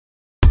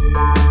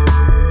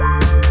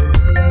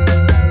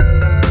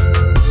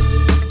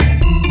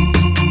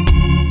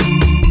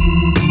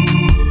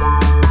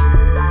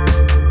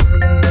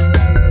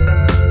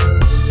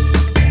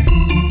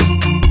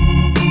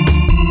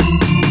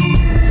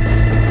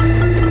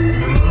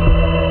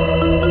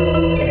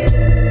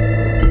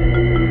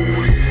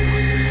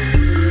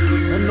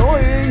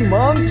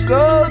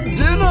Monster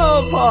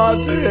dinner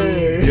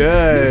party.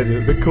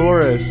 Good. The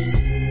chorus.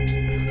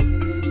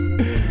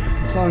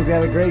 The song's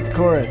got a great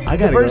chorus.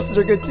 The verses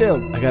are good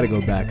too. I gotta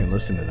go back and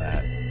listen to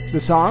that. The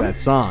song? That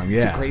song, yeah.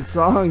 It's a great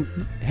song.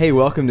 Hey,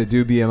 welcome to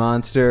Do Be a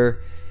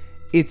Monster.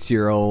 It's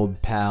your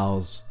old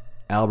pals,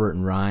 Albert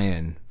and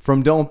Ryan,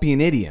 from Don't Be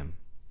an Idiom.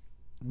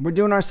 We're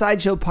doing our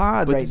sideshow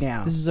pod right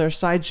now. This is our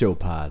sideshow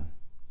pod.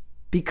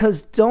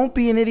 Because Don't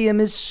Be an Idiom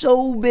is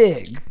so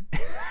big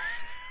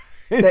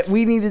that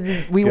we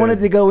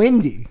wanted to go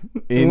indie.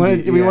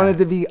 We wanted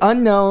to be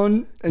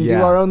unknown and do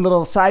our own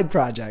little side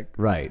project.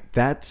 Right.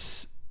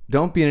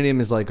 Don't Be an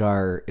Idiom is like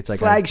our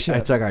flagship.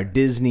 It's like our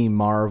Disney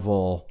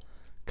Marvel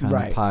kind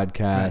of podcast.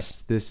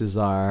 Right. This is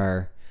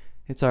our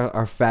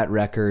Fat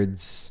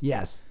Records.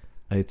 Yes.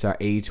 It's our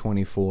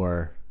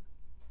A24,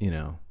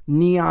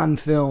 Neon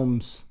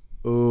Films.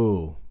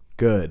 Ooh,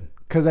 good.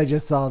 Because I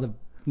just saw the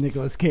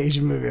Nicolas Cage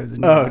movie. It was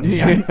a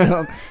neon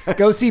film.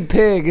 Go see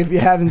Pig if you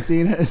haven't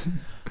seen it.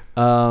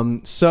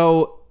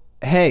 So,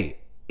 hey,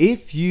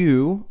 if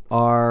you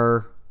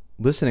are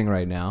listening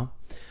right now,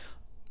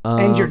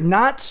 and you're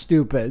not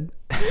stupid,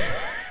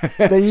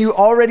 then you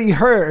already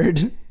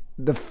heard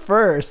the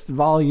first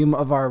volume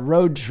of our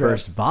road trip.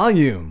 First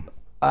volume.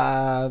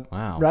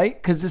 Wow.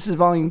 Right? Because this is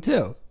volume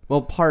 2.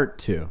 Well, part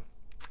 2.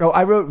 Oh,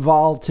 I wrote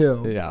vol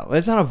 2. Yeah, well,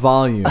 it's not a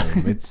volume.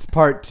 It's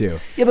part 2.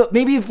 Yeah, but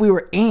maybe if we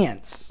were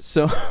ants.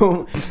 So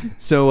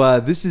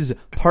this is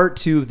part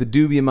 2 of the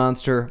Do Be a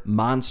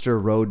Monster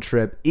road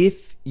trip.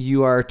 If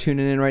you are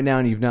tuning in right now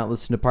and you've not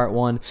listened to part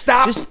 1,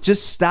 stop.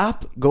 Just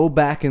stop. Go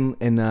back and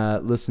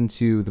listen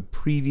to the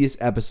previous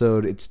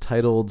episode. It's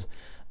titled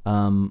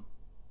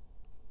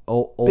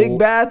Big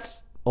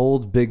Bats.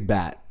 Old Big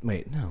Bat.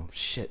 Wait, no,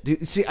 shit,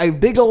 dude. See, I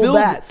Big Old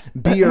Bats.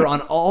 Beer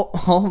on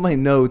all my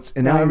notes,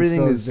 and now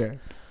everything is.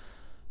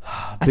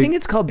 I think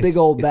it's called Big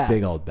Old Bats.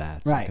 Big Old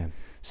Bats, right? Okay.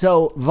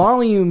 So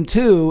volume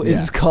 2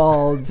 is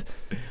called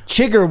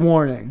Chigger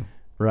Warning,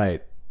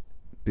 right?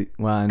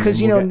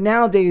 Because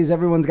nowadays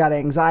everyone's got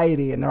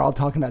anxiety and they're all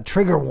talking about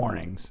trigger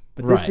warnings,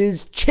 but this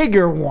is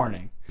Chigger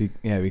Warning.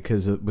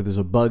 Because there's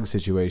a bug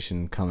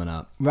situation coming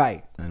up,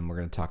 right? And we're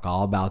gonna talk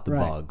all about the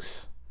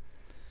bugs.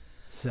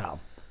 So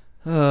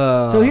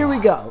here we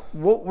go.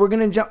 We're going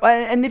to jump.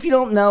 And if you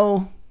don't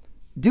know,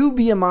 Do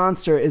Be a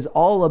Monster is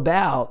all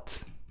about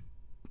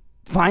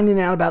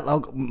finding out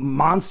about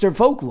monster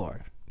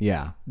folklore.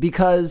 Yeah.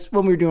 Because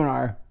when we were doing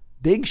our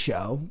big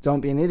show,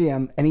 Don't Be an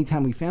Idiom,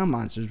 anytime we found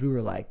monsters, we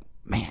were like,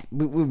 man,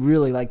 we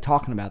really like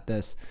talking about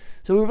this.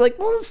 So we were like,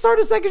 well, let's start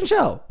a second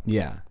show.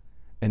 Yeah.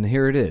 And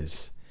here it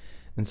is.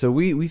 And so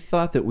we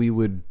thought that we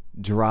would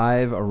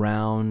drive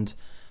around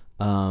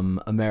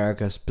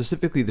America,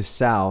 specifically the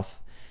South,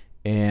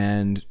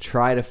 and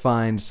try to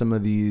find some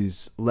of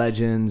these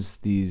legends,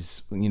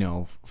 these,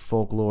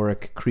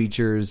 folkloric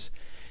creatures,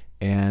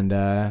 and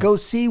go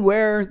see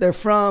where they're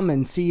from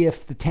and see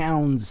if the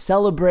towns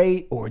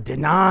celebrate or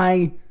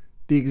deny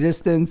the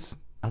existence.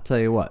 I'll tell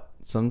you what,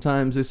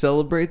 sometimes they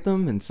celebrate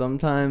them and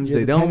sometimes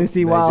they don't.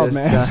 Tennessee Wild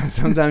Man.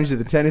 Sometimes you're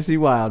the Tennessee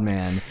Wild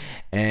Man,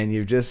 and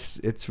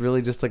it's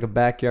really just like a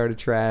backyard of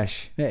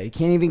trash. Yeah, you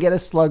can't even get a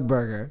slug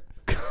burger.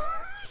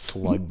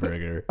 Slug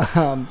burger.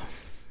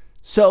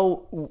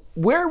 So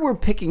where we're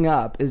picking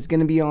up is going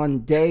to be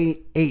on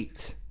day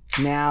 8.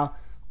 Now,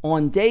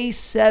 on day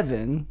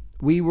 7,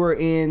 we were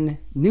in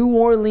New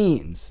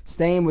Orleans,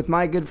 staying with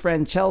my good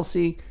friend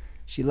Chelsea.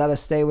 She let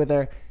us stay with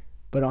her.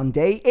 But on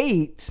day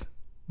 8,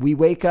 we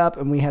wake up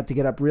and we had to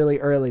get up really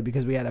early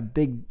because we had a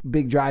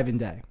big driving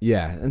day.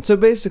 Yeah, and so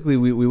basically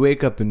we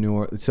wake up in New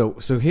Orleans.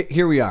 So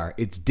here we are.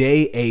 It's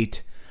day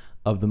 8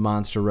 of the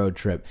Monster Road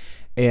Trip.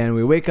 And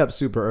we wake up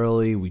super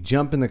early. We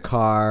jump in the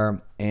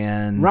car,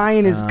 and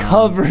Ryan is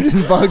covered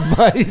in bug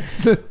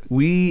bites.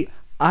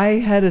 I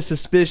had a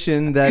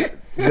suspicion that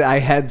I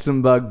had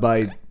some bug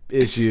bite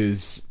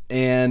issues,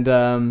 and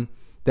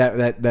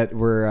that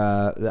were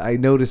I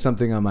noticed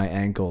something on my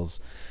ankles.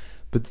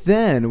 But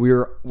then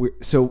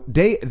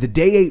the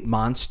day 8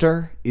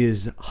 monster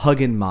is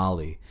Huggin'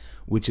 Molly,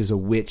 which is a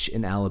witch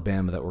in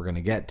Alabama that we're going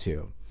to get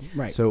to.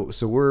 Right. So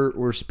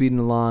we're speeding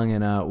along,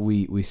 and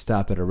we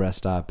stop at a rest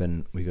stop,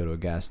 and we go to a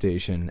gas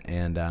station,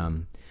 and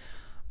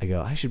I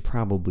go, I should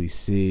probably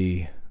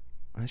see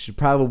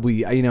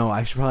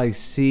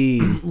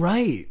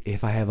right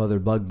if I have other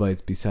bug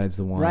bites besides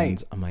the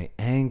ones on my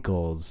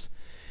ankles.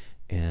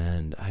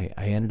 And I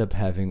ended up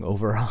having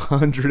over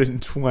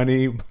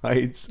 120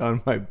 bites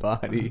on my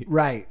body.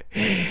 Right.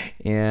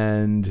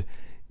 And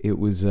it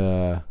was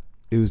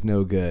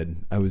no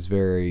good. I was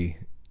very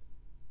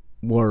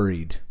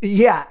worried.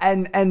 Yeah,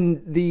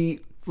 and the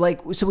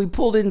so we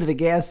pulled into the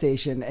gas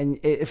station,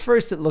 and at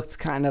first it looked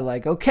kind of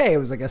like, okay, it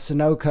was like a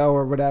Sunoco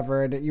or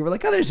whatever, and you were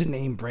like, oh, there's a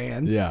name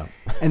brand. Yeah.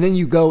 And then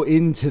you go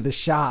into the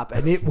shop,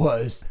 and it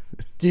was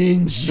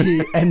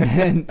dingy. And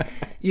then,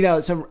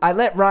 so I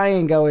let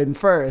Ryan go in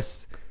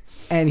first,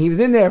 and he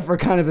was in there for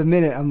kind of a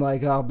minute. I'm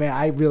like, oh, man,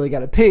 I really got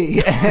to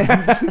pee.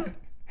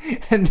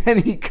 And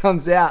then he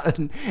comes out,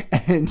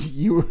 and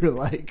you were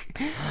like,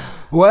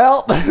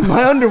 well,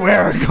 my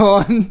underwear are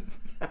gone.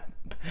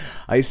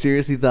 I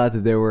seriously thought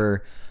that there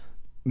were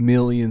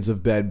millions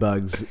of bed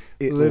bugs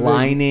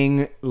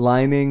lining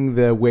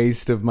the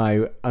waist of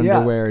my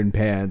underwear and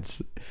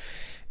pants.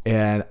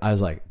 And I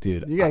was like,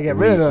 dude, you gotta get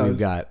rid of those. We've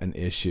got an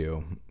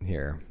issue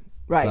here.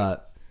 Right.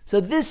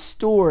 So this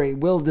story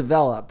will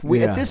develop.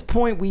 At this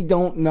point, we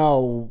don't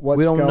know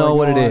what's going on. We don't know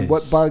what it is.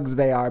 What bugs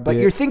they are. But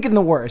you're thinking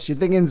the worst. You're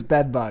thinking it's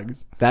bed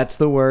bugs. That's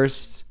the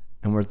worst.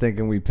 And we're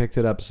thinking we picked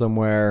it up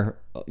somewhere.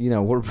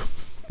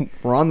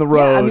 We're on the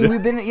road. Yeah, I mean,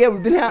 we've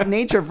been out in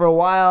nature for a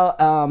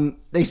while.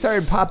 They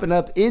started popping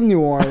up in New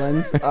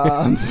Orleans.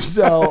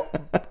 So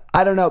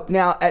I don't know.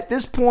 Now, at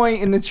this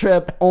point in the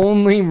trip,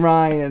 only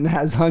Ryan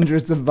has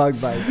hundreds of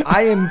bug bites.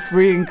 I am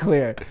free and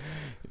clear.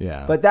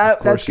 Yeah. But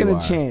that's going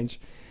to change.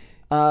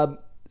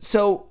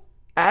 So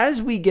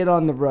as we get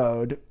on the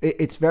road,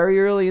 it's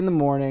very early in the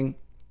morning.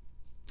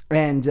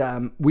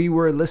 And we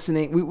were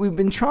listening. We've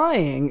been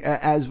trying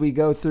as we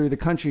go through the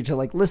country to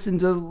listen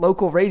to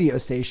local radio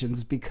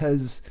stations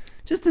because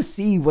just to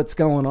see what's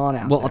going on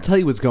out there. Well, I'll tell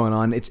you what's going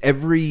on. It's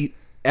every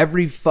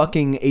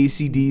fucking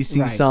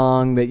AC/DC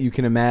song that you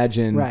can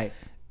imagine. Right.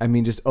 I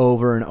mean, just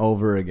over and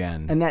over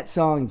again. And that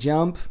song,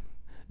 Jump.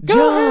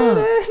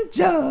 Jump.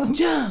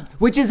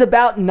 Which is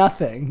about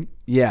nothing.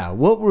 Yeah.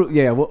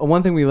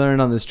 One thing we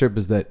learned on this trip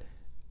is that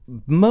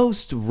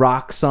most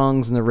rock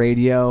songs in the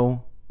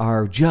radio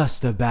are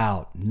just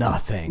about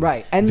nothing.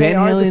 Right. And Van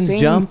Halen's the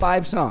same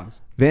 5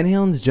 songs. Van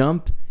Halen's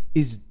Jump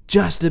is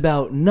just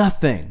about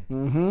nothing.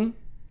 Mm-hmm.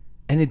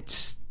 And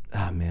it's,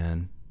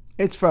 man.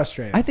 It's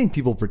frustrating. I think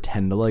people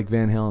pretend to like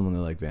Van Halen when they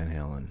like Van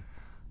Halen.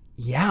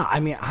 Yeah, I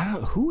mean, I don't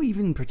know. Who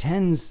even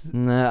pretends?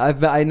 Nah,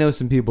 I know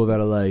some people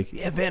that are like,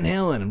 yeah, Van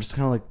Halen. I'm just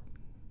kind of like,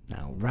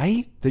 no.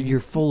 Right? You're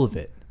full of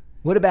it.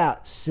 What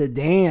about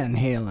Sedan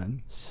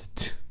Halen?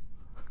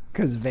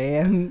 Because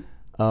Van...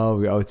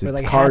 Oh, it's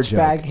a car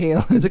joke.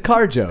 Halen. It's a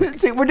car joke.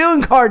 We're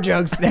doing car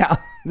jokes now.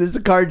 This is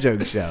a car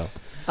joke show.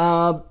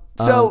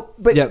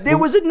 There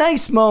was a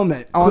nice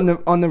moment on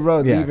the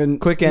road. Yeah, leaving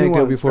quick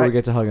anecdote before we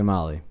get to Hug and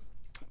Molly.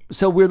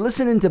 So we're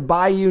listening to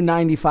Bayou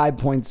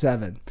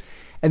 95.7,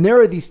 and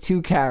there are these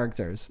 2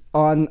 characters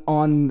on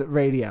the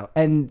radio,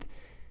 and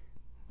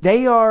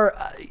they are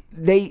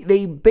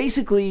they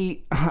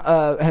basically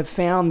have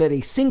found that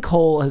a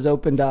sinkhole has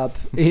opened up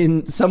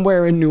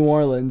somewhere in New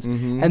Orleans,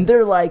 and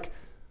they're like,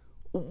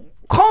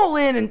 call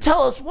in and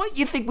tell us what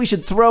you think we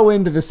should throw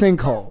into the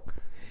sinkhole.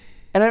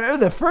 And I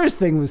remember the first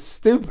thing was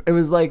stupid. It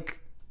was like,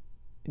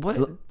 what?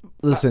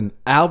 Listen,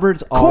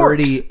 Albert's corks,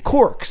 already...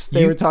 Corks.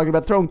 They were talking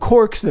about throwing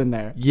corks in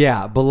there.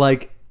 Yeah,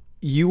 but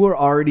you were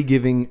already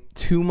giving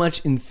too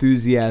much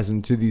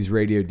enthusiasm to these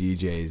radio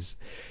DJs.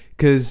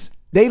 Because...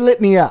 They lit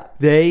me up.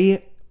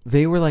 They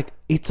were like...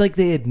 It's like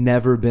they had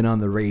never been on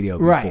the radio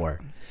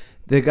before. Right.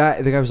 The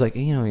guy was like,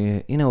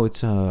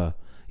 it's...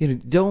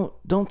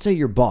 don't say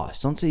your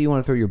boss. Don't say you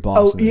want to throw your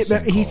boss in the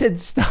sinkhole. He said,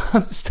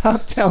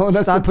 stop telling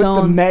us to put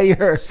the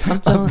mayor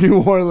of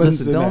New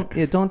Orleans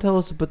don't tell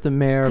us to put the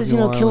mayor of New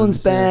Orleans. Because,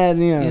 killing's bad.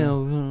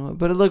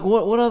 But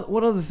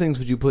what other things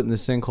would you put in the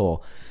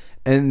sinkhole?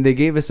 And they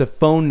gave us a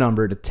phone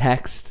number to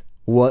text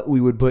what we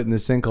would put in the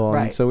sinkhole.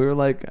 Right. And so we were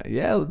like, we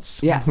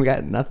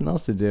got nothing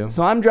else to do.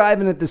 So I'm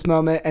driving at this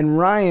moment, and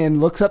Ryan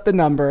looks up the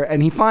number,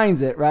 and he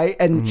finds it, right?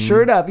 And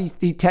sure enough,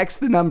 he texts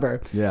the number.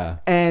 Yeah.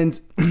 And...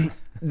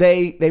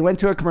 They went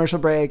to a commercial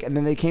break, and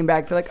then they came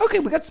back. They're like, okay,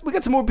 we got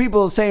some more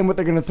people saying what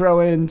they're going to throw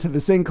into the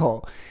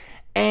sinkhole,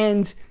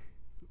 and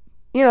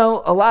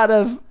a lot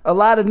of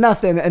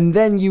nothing. And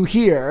then you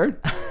hear,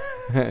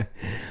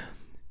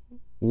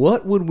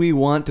 what would we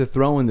want to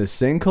throw in the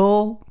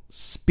sinkhole?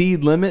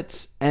 Speed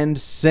limits and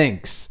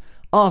sinks.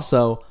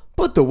 Also,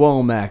 put the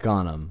Womack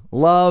on them.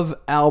 Love,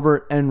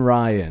 Albert and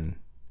Ryan.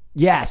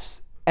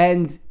 Yes,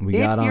 and we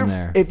got on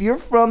there. If you're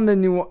from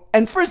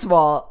and first of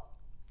all.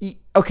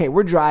 Okay,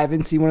 we're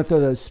driving, so you want to throw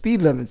those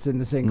speed limits in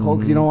the sinkhole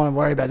because you don't want to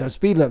worry about those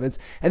speed limits.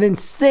 And then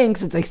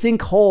sinks, it's like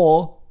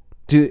sinkhole.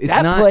 Dude,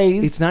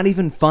 it's not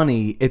even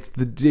funny.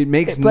 It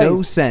makes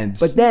no sense.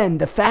 But then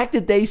the fact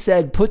that they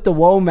said put the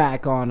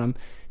Womack on them.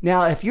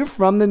 Now, if you're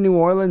from the New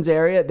Orleans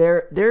area,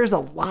 there's a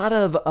lot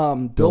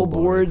of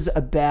billboards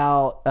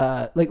about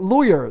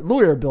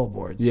lawyer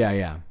billboards.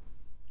 Yeah.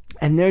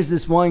 And there's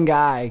this one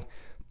guy,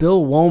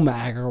 Bill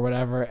Womack or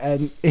whatever,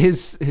 and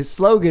his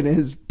slogan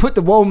is put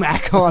the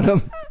Womack on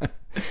him.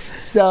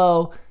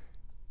 So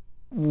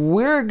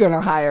we're going to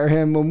hire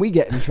him when we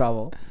get in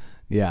trouble.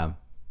 Yeah.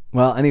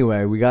 Well,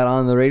 anyway, we got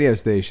on the radio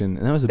station,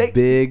 and that was a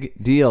big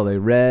deal. They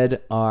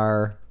read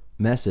our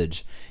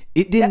message.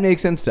 it didn't make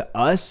sense to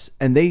us,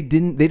 and they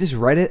just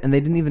read it and they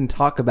didn't even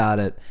talk about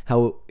it,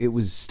 how it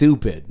was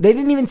stupid. They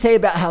didn't even say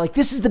about how, like,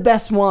 this is the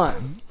best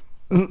one.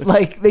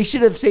 Like, they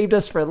should have saved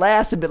us for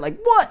last and been like,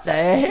 what the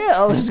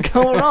hell is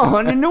going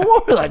on in New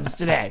Orleans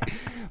today?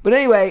 But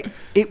anyway,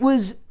 it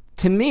was,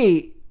 to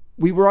me,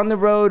 we were on the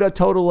road a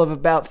total of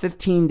about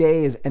 15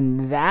 days,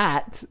 and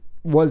that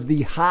was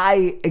the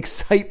high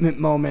excitement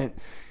moment.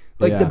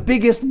 Like, the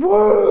biggest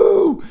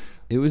whoa!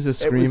 It was a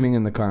screaming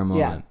in the car moment.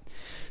 Yeah.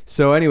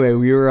 So anyway,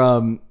 we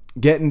were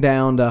getting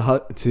down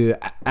to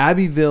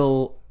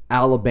Abbeville,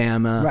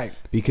 Alabama, right?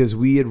 Because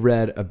we had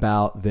read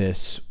about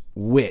this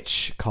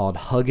witch called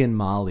Huggin'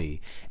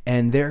 Molly,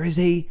 and this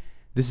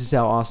is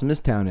how awesome this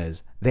town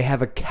is. They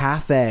have a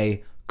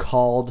cafe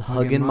called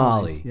Huggin'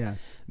 Molly,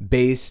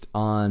 based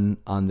on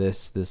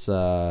this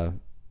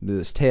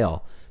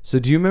tale. So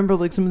do you remember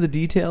like some of the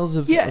details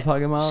of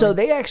Huggin' Molly? So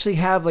they actually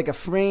have like a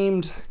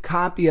framed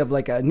copy of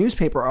like a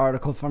newspaper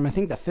article from, I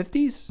think, the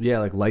 50s. Yeah,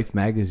 like Life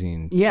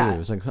magazine. Yeah. Too. It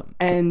was like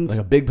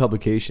a big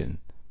publication.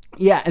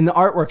 Yeah, and the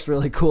artwork's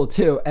really cool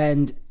too.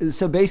 And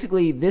so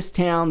basically this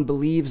town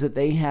believes that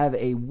they have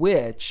a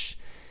witch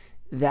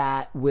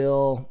that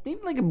will, maybe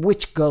like a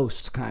witch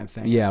ghost kind of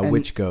thing. Yeah,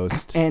 witch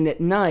ghost. And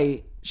at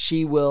night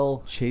she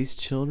will chase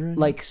children?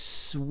 Like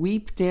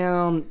sweep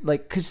down,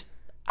 like, because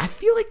I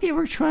feel like they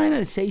were trying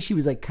to say she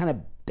was like kind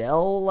of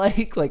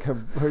bell-like, like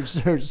her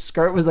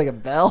skirt was like a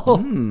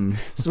bell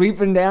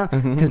sweeping down,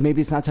 because maybe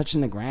it's not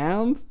touching the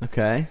ground.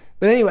 Okay.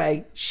 But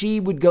anyway,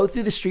 she would go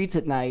through the streets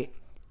at night,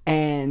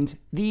 and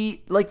the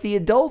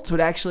adults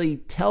would actually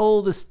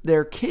tell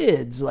their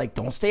kids, like,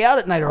 don't stay out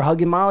at night or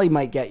Huggin' Molly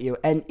might get you.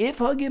 And if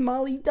Huggin'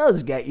 Molly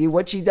does get you,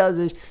 what she does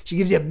is she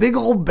gives you a big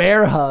old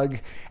bear hug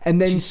and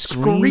then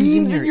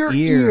screams in your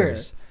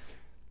ears.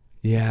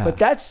 Yeah. But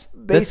that's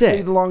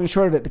basically the long and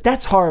short of it. But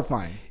that's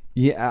horrifying.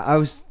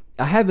 Yeah,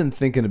 I have been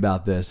thinking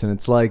about this, and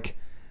it's like,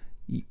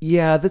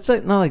 yeah, that's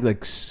like not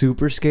like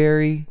super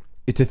scary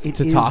to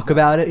talk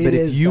about it. But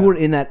if you were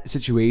in that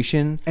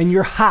situation and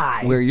you're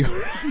high, where you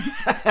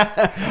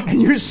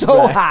and you're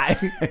so high,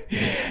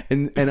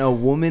 and a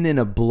woman in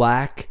a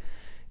black,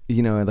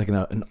 like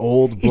an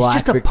old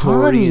black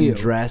Victorian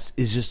dress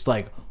is just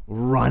like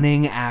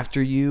running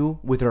after you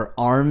with her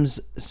arms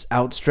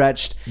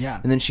outstretched,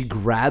 and then she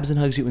grabs and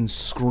hugs you and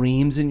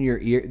screams in your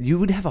ear, you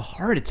would have a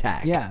heart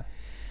attack. Yeah.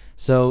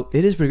 So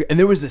it is pretty good. And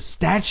there was a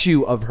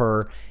statue of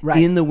her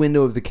in the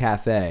window of the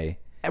cafe.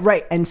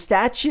 Right, and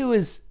statue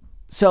is,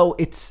 so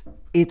it's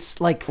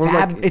like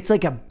it's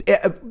like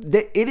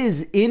it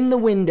is in the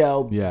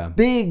window,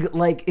 big,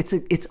 like it's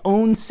its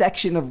own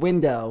section of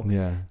window,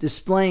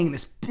 displaying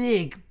this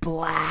big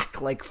black,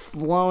 like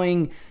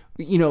flowing,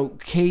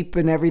 cape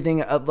and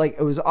everything. Like,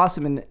 it was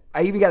awesome. And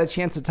I even got a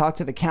chance to talk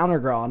to the counter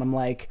girl, and I'm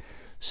like,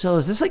 so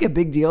is this like a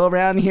big deal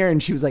around here?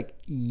 And she was like,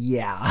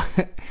 yeah.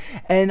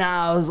 And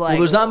I was like, well,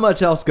 there's not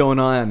much else going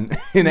on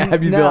in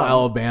Abbeville,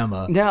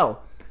 Alabama. No.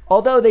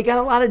 Although they got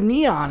a lot of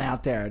neon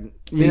out there.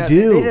 They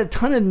do. They had a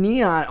ton of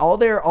neon. All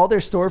their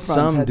storefronts.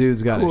 Some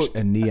dude's got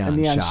a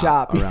neon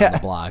shop around the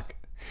block.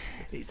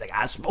 He's like,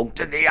 I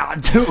smoked a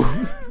neon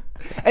too.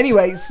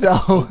 Anyway,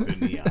 so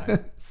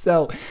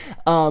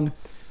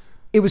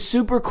it was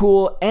super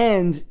cool.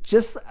 And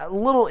just a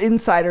little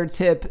insider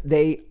tip,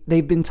 they've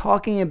been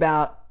talking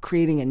about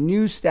creating a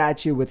new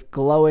statue with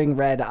glowing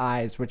red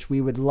eyes, which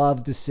we would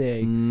love to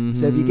see. Mm-hmm.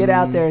 So if you get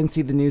out there and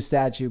see the new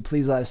statue,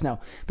 please let us know.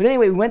 But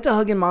anyway, we went to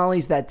Huggin'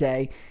 Molly's that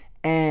day,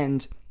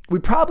 and we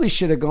probably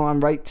should have gone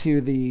right to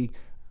the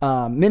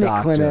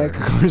Minute Clinic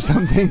or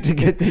something to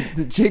get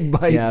the jig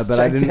bites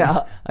checked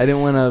out. I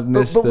didn't want to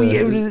miss but we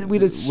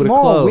had a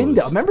small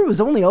window. Remember, it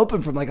was only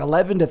open from like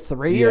 11 to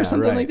 3 or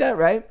something like that,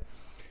 right?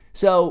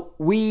 So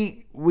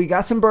we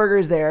got some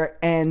burgers there,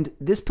 and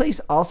this place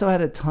also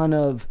had a ton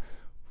of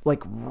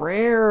like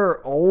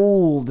rare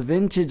old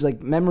vintage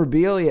like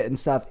memorabilia and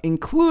stuff,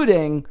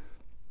 including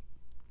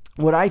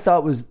what I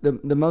thought was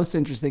the most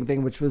interesting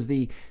thing, which was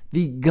the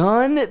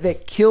gun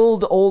that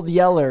killed Old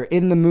Yeller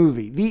in the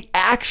movie. The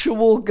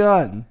actual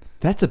gun.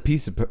 That's a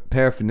piece of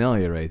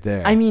paraphernalia right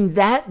there. I mean,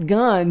 that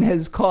gun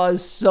has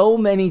caused so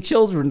many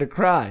children to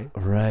cry.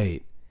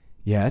 Right.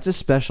 Yeah, it's a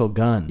special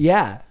gun.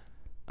 Yeah.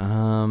 I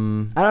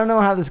don't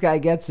know how this guy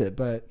gets it,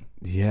 but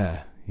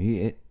yeah,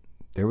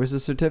 there was a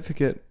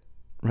certificate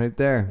right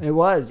there. It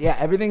was, yeah.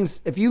 Everything's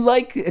if you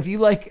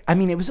like. I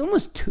mean, it was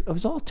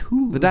all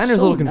too. The diner's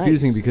a little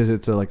confusing because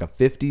it's like a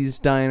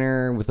 '50s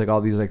diner with like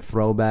all these like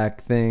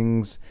throwback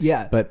things.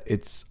 Yeah, but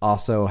it's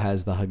also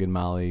has the Huggin'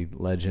 Molly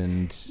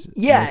legend.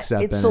 Yeah,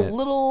 it's a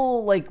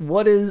little like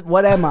what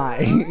am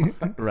I?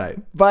 Right.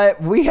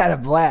 But we had a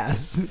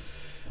blast.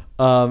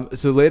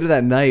 So later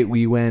that night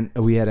we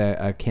had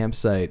a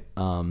campsite,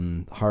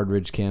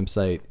 Hardridge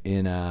campsite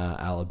in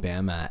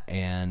Alabama,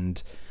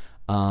 and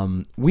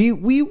we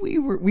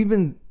were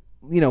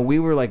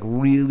like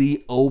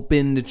really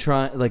open to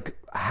try like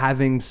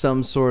having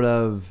some sort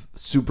of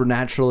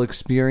supernatural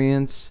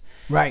experience.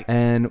 Right.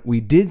 And we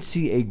did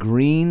see a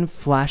green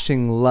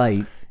flashing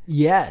light.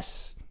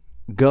 Yes.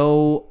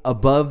 Go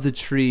above the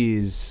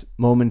trees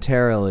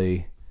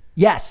momentarily.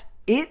 Yes.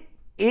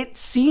 it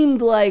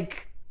seemed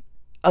like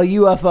a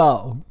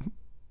UFO.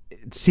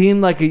 It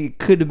seemed like it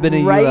could have been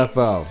a Right?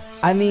 UFO.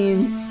 I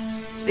mean,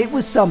 it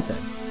was something.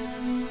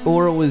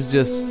 Or it was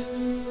just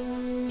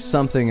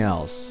something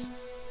else.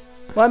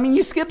 Well, I mean,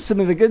 you skipped some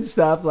of the good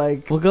stuff.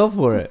 Like, We'll go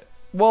for it.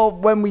 well,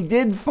 when we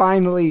did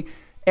finally,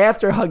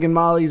 after Huggin'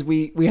 Molly's,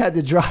 we had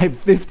to drive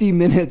 50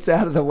 minutes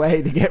out of the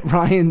way to get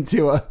Ryan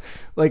to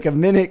a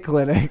minute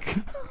clinic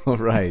All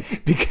right.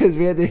 because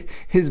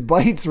his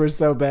bites were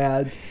so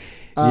bad.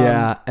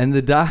 Yeah, and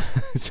the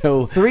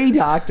so 3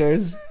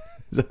 doctors.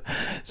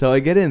 so I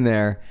get in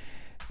there,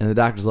 and the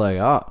doctor's like,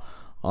 "Oh,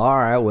 all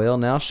right, well,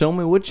 now show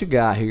me what you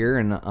got here."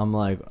 And I'm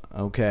like,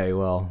 "Okay,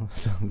 well,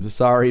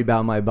 sorry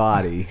about my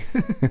body."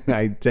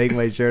 I take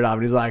my shirt off,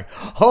 and he's like,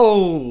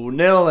 "Oh,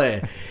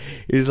 Nelly."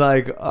 He's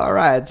like, "All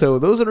right, so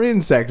those are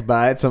insect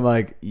bites." I'm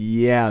like,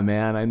 "Yeah,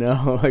 man, I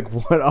know." Like,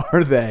 what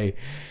are they?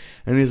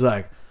 And he's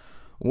like,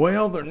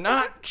 "Well, they're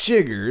not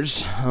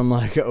chiggers." I'm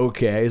like,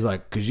 "Okay." He's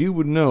like, "'Cause you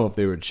would know if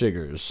they were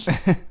chiggers."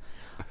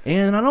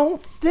 And I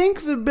don't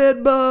think they're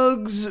bed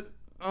bugs.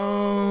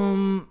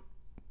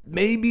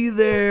 Maybe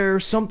they're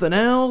something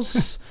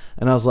else.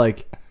 And I was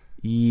like,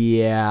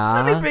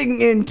 yeah. Let me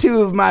bring in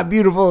 2 of my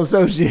beautiful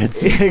associates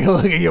to take a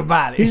look at your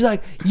body. He's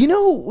like, you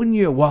know when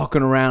you're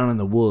walking around in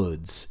the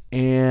woods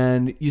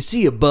and you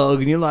see a bug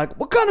and you're like,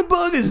 what kind of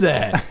bug is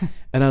that?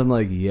 And I'm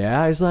like,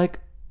 yeah. He's like,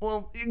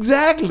 well,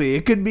 exactly.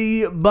 It could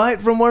be a bite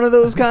from one of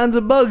those kinds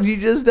of bugs. You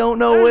just don't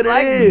know what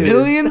like it is.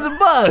 millions of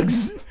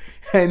bugs.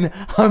 And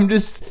I'm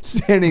just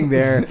standing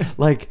there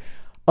like,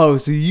 oh,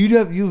 so you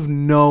have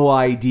no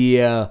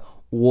idea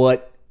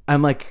what.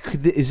 I'm like,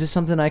 is this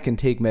something I can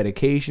take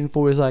medication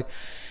for? He's like,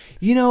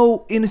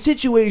 in a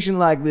situation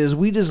like this,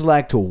 we just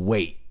like to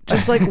wait.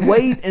 Just like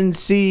wait and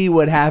see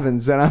what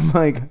happens. And I'm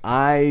like,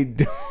 I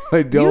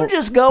don't. You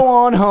just go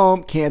on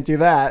home. Can't do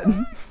that.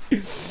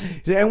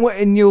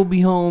 And you'll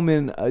be home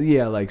in,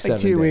 like 7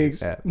 2 days.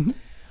 weeks. Yeah.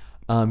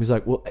 He's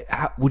like, well,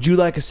 would you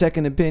like a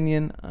second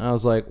opinion? And I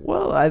was like,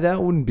 well,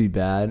 that wouldn't be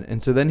bad.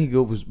 And so then he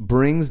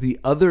brings the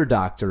other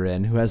doctor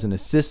in who has an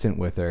assistant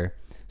with her.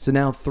 So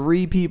now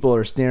 3 people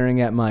are staring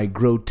at my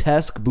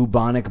grotesque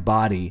bubonic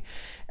body,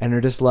 and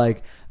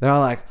they're all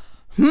like,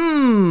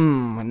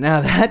 now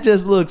that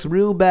just looks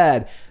real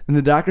bad. And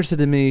the doctor said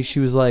to me,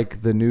 she was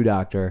like, the new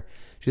doctor,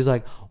 she's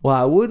like, well,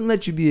 I wouldn't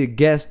let you be a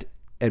guest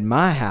at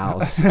my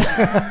house.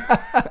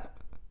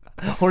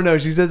 Or no,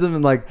 she said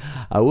something like,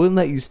 I wouldn't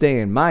let you stay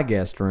in my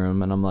guest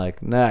room. And I'm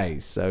like,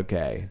 nice,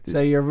 okay.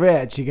 So you're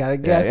rich. You got a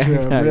guest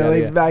room. Yeah,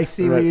 really? yeah. I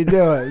see what you're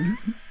doing.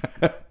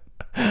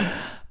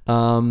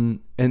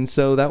 And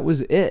so that was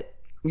it.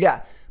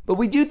 Yeah. But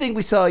we do think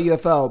we saw a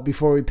UFO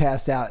before we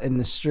passed out in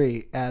the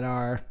street at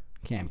our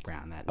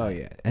campground that night. Oh,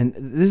 yeah. And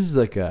this is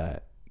like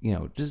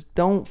just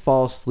don't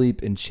fall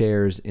asleep in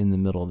chairs in the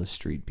middle of the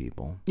street,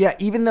 people. Yeah,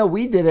 even though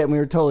we did it and we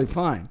were totally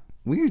fine.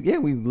 We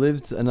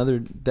lived another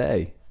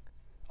day.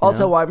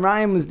 Also, while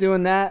Ryan was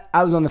doing that,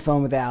 I was on the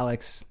phone with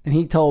Alex, and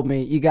he told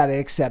me you got to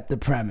accept the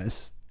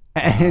premise.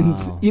 And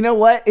you know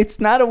what? It's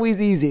not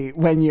always easy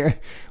when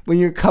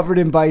you're covered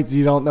in bites.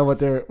 You don't know what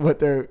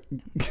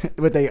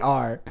they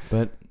are.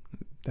 But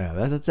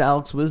that's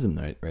Alex wisdom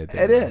right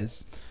there. It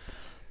is.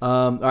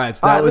 All right,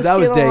 so All right, that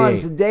was let's day get on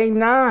 8. to day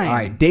 9. All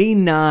right, day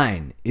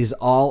 9 is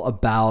all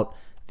about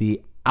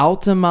the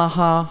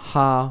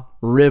Altamaha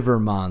River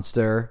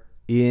monster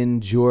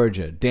in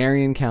Georgia,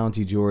 Darien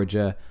County,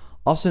 Georgia,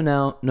 also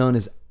now known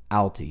as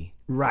Alti.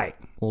 Right.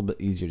 A little bit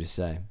easier to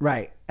say.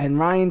 Right. And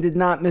Ryan did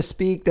not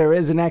misspeak. There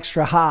is an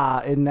extra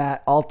ha in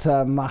that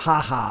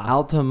Altamaha.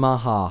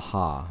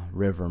 Altamaha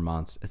River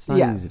monster. It's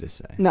not easy to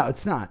say. No,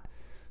 it's not.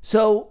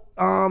 So,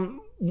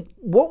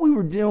 what we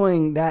were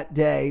doing that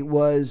day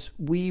was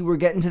we were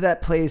getting to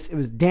that place. It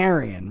was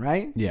Darien,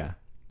 right? Yeah.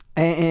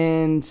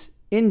 And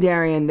in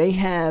Darien, they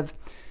have.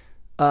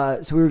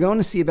 So we were going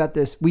to see about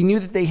this. We knew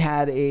that they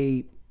had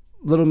a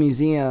little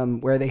museum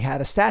where they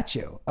had a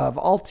statue of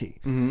Alti.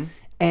 Mm-hmm.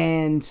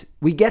 And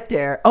we get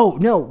there. Oh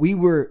no, we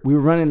were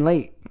running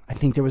late. I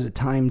think there was a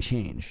time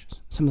change,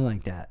 something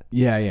like that.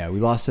 Yeah. We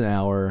lost an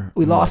hour.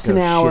 We lost an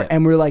hour, shit.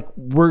 and we're like,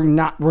 we're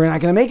not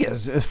gonna make it.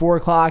 It's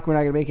 4:00. We're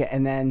not gonna make it.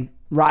 And then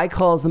Rye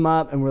calls them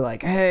up, and we're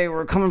like, hey,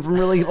 we're coming from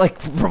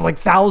from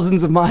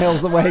thousands of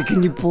miles away.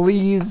 Can you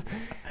please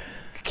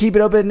keep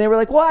it open? And they were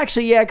like, well,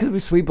 actually, yeah, because we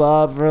sweep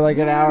up for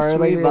an hour.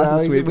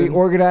 We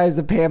organize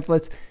the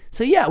pamphlets.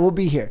 So yeah, we'll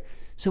be here.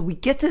 So we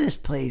get to this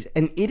place,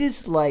 and it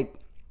is like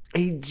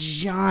a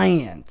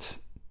giant,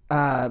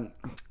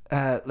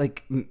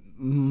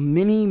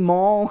 mini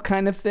mall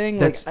kind of thing.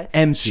 That's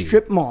empty.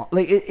 Strip mall.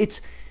 It's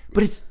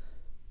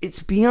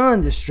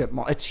beyond a strip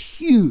mall. It's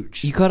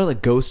huge. You called it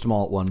like Ghost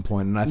Mall at one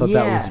point, and I thought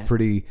that was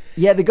pretty.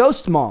 Yeah, the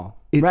Ghost Mall.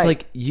 It's right.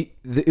 like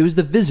it was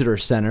the visitor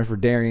center for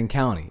Darien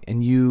County,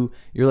 and you're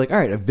like, all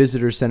right, a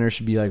visitor center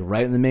should be like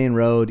right in the main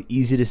road,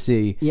 easy to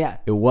see. Yeah,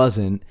 it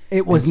wasn't.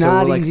 It was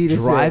not easy to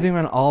see. Driving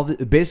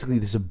around basically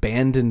this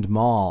abandoned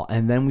mall,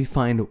 and then we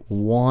find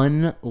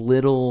one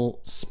little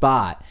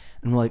spot,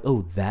 and we're like,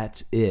 oh,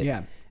 that's it.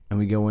 Yeah. And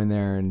we go in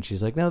there, and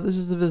she's like, "No, this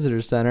is the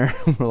visitor center."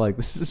 We're like,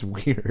 "This is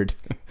weird."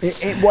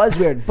 It was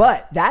weird,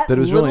 but But it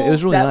was really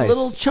nice.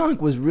 Little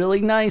chunk was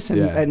really nice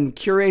and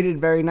curated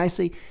very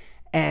nicely.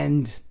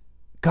 And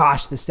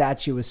gosh, the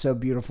statue was so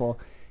beautiful.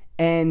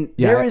 And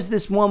there is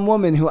this one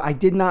woman who I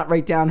did not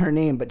write down her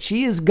name, but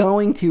she is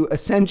going to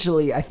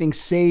essentially, I think,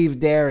 save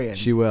Darien.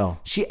 She will.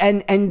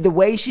 And the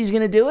way she's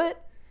going to do it,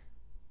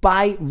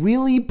 by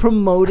really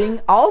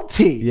promoting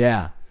Alti.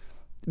 Yeah.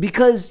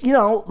 Because,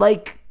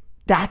 like,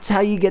 that's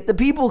how you get the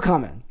people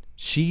coming.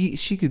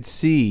 She could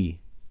see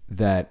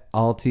that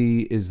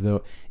Alti is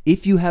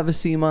if you have a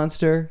sea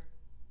monster,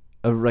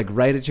 like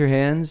right at your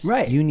hands,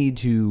 right, you need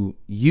to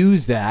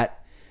use that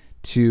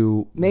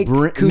to make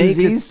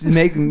koozies.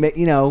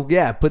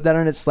 Put that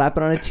on it, slap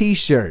it on a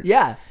t-shirt.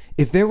 Yeah.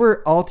 If there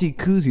were Alti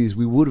koozies,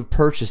 we would have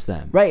purchased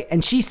them. Right.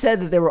 And she said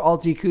that there were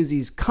Alti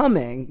koozies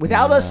coming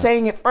without us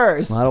saying it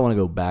first. Well, I don't want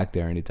to go back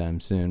there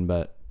anytime soon,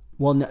 but...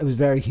 Well, no, it was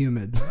very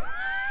humid.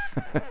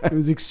 It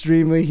was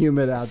extremely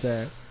humid out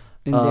there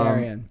in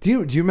Darien. Do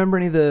you remember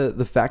any of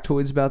the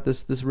factoids about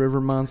this river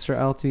monster,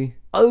 Alti?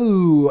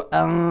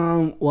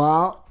 Oh,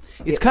 well...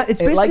 It's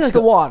basically likes like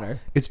the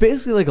water. It's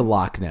basically like a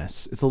Loch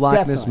Ness. It's a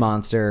Loch Ness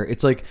monster.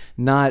 It's like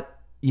not,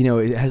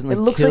 it hasn't it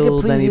looks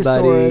killed like a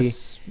anybody.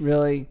 Plesiosaurus,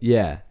 really.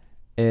 Yeah.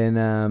 And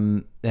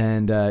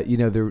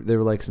there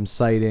were like some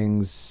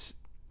sightings,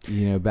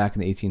 back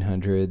in the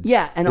 1800s.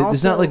 Yeah, and there's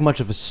also, not like much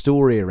of a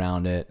story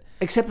around it.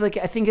 Except like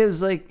I think it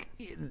was like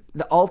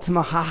the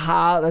Ultima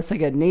Haha. That's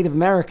like a Native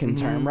American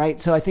term, right?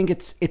 So I think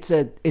it's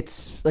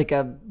like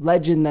a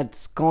legend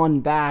that's gone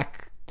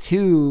back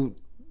to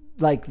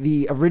like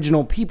the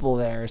original people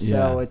there.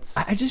 So it's...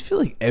 I just feel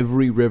like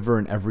every river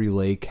and every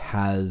lake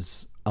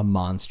has a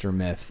monster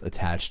myth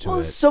attached to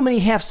it. So many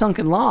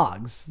half-sunken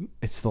logs.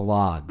 It's the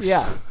logs.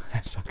 Yeah.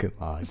 Half-sunken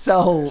logs.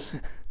 So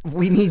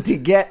we need to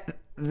get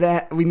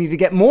that. We need to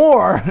get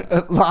more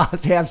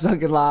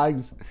half-sunken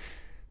logs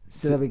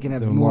so that we can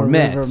have more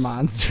river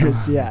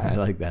monsters. Yeah. I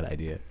like that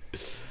idea.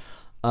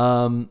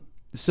 So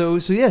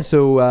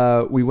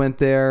we went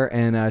there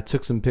and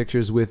took some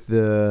pictures with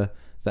the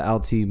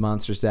Alti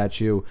monster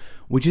statue,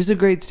 which is a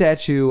great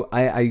statue.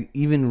 I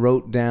even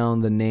wrote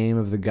down the name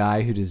of the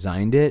guy who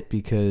designed it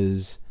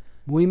because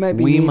we might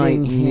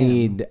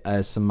need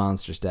some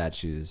monster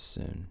statues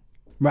soon.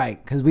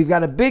 Right, because we've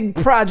got a big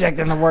project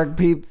in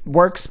the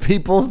works,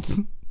 peoples.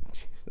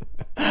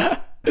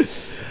 After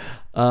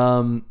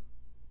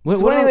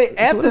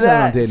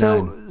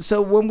that,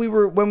 so when we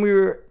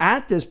were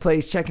at this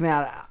place checking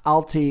out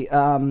Alti,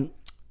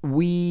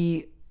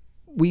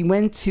 we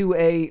went to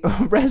a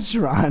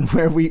restaurant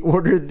where we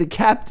ordered the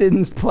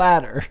captain's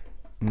platter.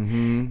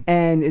 Mm-hmm.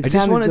 And it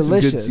sounded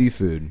delicious. Some good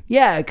seafood.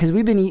 Yeah, because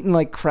we've been eating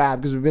like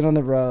crab because we've been on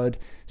the road.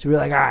 So we're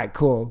like, all right,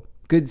 cool.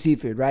 Good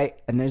seafood, right?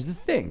 And there's this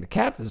thing, the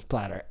captain's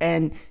platter.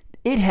 And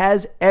it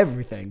has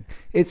everything.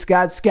 It's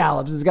got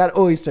scallops. It's got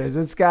oysters.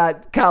 It's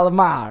got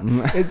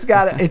calamari. It's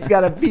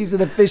got a piece of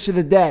the fish of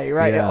the day,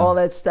 right? Yeah. All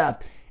that stuff.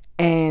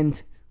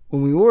 And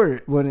when we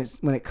order, when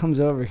it comes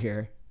over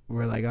here,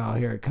 we're like, oh,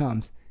 here it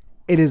comes.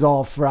 It is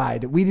all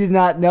fried. We did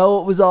not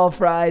know it was all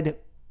fried,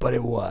 but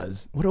it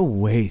was. What a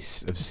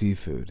waste of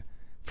seafood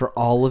for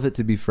all of it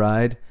to be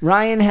fried.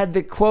 Ryan had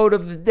the quote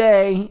of the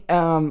day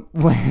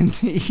when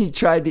he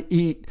tried to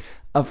eat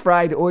a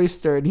fried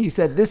oyster, and he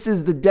said, "This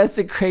is the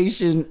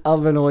desecration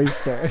of an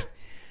oyster."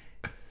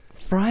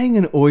 Frying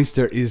an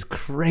oyster is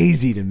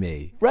crazy to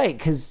me. Right,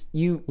 because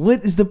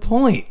what is the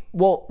point?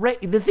 Well, right.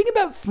 The thing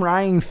about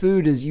frying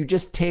food is you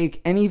just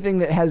take anything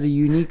that has a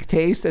unique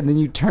taste and then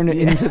you turn it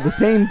into the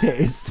same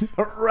taste.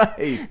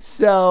 Right.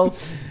 So.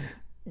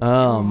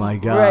 Oh my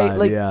God. Right.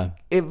 Like, yeah.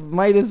 It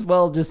might as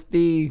well just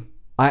be.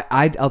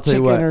 I'll tell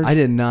you what. I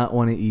did not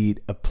want to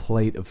eat a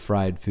plate of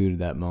fried food at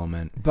that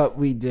moment. But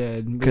we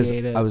did. We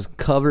ate it. I was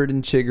covered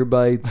in chigger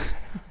bites.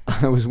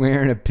 I was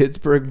wearing a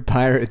Pittsburgh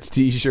Pirates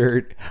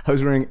t-shirt. I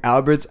was wearing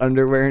Albert's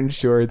underwear and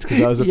shorts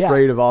because I was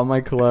afraid of all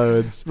my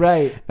clothes.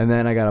 Right. And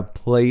then I got a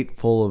plate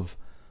full of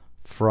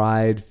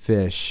fried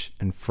fish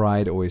and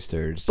fried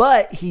oysters.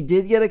 But he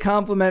did get a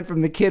compliment from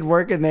the kid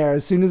working there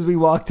as soon as we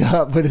walked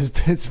up with his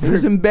Pittsburgh. It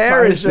was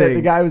embarrassing. Shirt.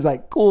 The guy was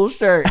like, "Cool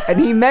shirt," and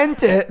he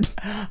meant it.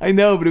 I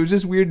know, but it was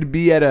just weird to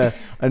be at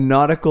a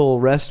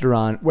nautical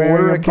restaurant,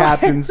 order a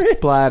captain's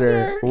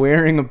platter,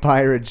 wearing a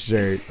pirate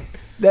shirt.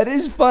 That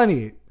is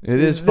funny. It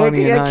is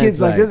funny. That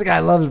kid's like, this guy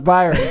loves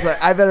pirates.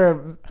 Like, I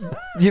better,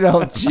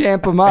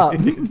 champ him up.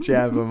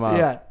 Champ him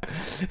up.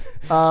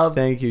 Yeah.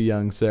 Thank you,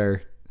 young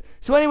sir.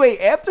 So anyway,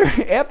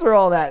 after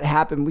all that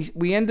happened,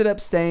 we ended up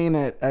staying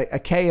at a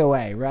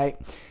KOA, right?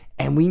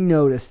 And we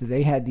noticed that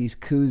they had these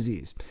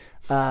koozies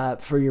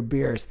for your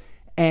beers.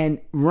 And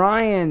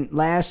Ryan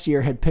last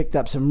year had picked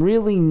up some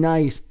really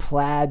nice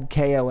plaid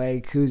KOA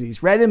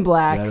koozies, red and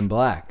black. Red and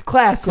black.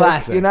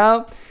 Classic.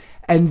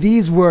 And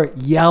these were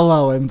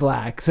yellow and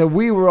black. So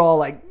we were all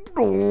like,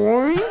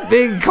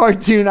 big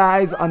cartoon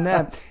eyes on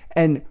them.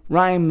 And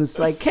Ryan was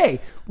like,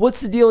 "Hey,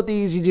 what's the deal with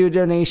these? You do a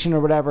donation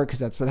or whatever," because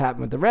that's what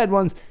happened with the red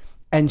ones.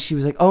 And she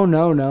was like, "Oh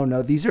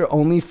no! These are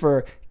only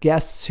for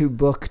guests who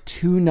book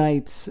 2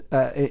 nights,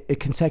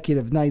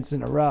 consecutive nights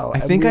in a row." I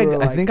think I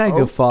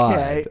guffawed.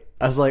 "Okay."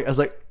 I was like,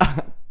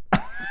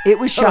 It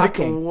was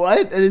shocking. Like,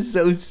 what? That is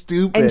so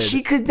stupid. And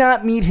she could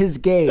not meet his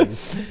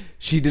gaze.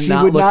 She did She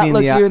not would look not me in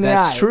look the you eye. in the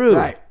That's eye. true.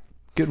 Right.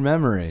 Good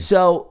memory.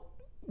 So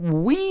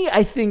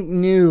I think,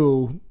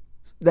 knew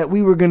that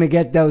we were going to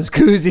get those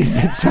koozies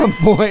at some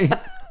point.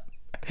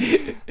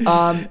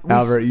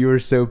 Albert, you were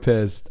so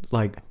pissed.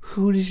 Like,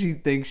 who does she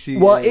think she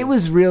Well, is? it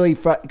was really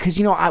because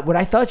what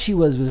I thought she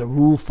was a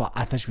rule.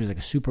 I thought she was like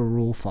a super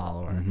rule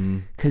follower.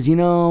 Because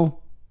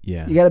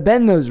Yeah. you got to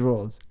bend those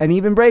rules and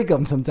even break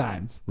them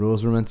sometimes.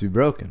 Rules were meant to be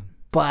broken.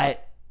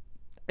 But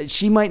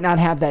she might not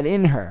have that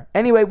in her.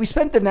 Anyway, we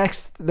spent the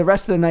rest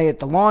of the night at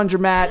the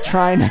laundromat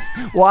trying to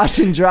wash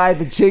and dry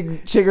the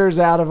chiggers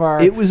out of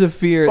our It was a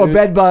fear. or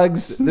bed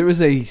bugs. There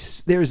was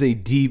a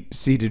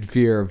deep-seated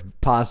fear of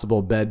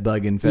possible bed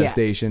bug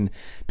infestation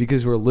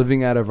because we're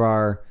living out of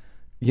our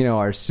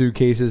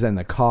suitcases and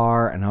the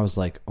car, and I was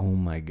like, oh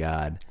my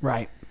God.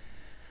 Right.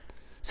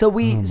 So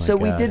we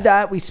God. did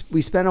that. We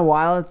spent a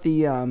while at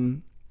the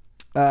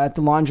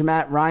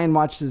laundromat. Ryan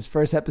watched his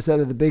first episode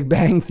of The Big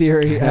Bang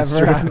Theory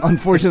ever.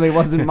 Unfortunately, it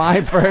wasn't my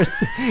first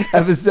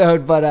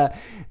episode. But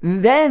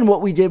then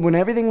what we did when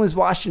everything was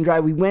washed and dry,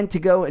 we went to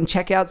go and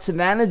check out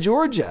Savannah,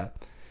 Georgia.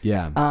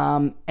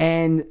 Yeah.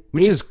 And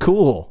Which is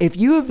cool. If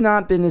you have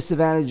not been to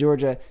Savannah,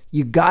 Georgia,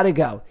 you got to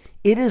go.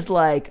 It is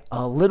like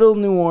a little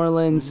New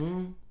Orleans,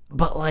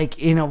 but like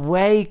in a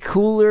way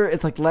cooler.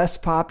 It's like less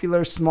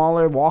popular,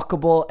 smaller,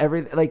 walkable.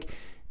 Everything like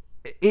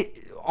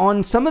it.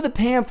 On some of the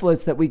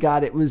pamphlets that we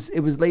got, it was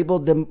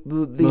labeled the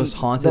most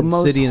haunted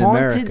city in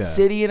America.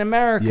 City in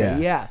America. Yeah.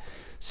 Yeah.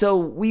 So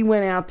we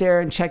went out there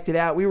and checked it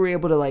out. We were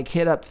able to like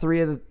hit up 3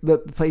 of the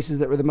places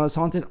that were the most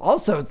haunted.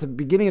 Also, it's the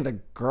beginning of the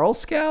Girl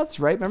Scouts,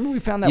 right? Remember we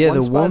found that one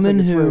the spot? woman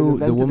It's like it's where we who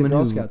invented the woman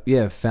Girl who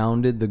Scouts.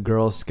 founded the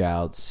Girl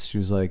Scouts. She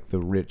was like the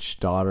rich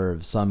daughter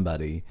of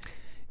somebody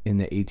in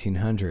the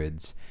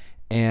 1800s,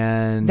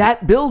 and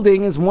That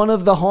building is one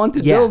of the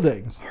haunted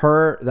buildings.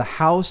 the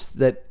house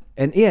that.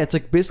 And yeah, it's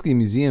like basically a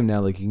museum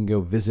now. Like you can go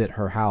visit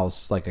her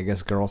house. Like I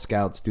guess Girl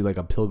Scouts do like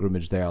a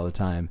pilgrimage there all the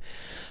time.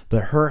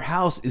 But her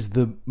house is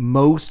the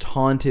most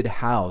haunted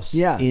house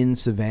in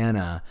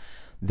Savannah.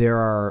 There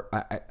are,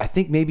 I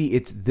think maybe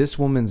it's this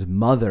woman's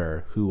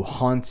mother who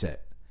haunts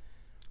it.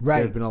 Right.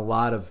 There have been a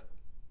lot of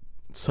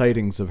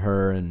sightings of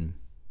her, and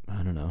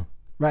I don't know.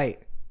 Right.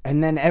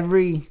 And then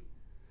every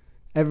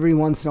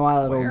once in a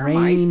while it'll Where are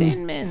rain. my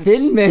Thin Mints?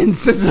 Thin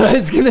Mints is what I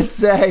was gonna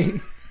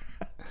say.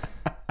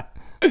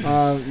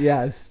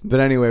 Yes. But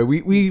anyway,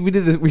 we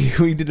did this,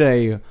 we did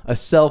a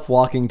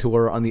self-walking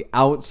tour on the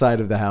outside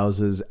of the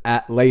houses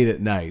late at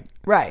night.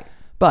 Right.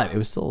 But it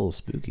was still a little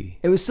spooky.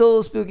 It was still a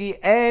little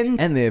spooky, and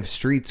they have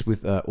streets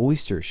with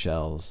oyster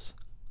shells.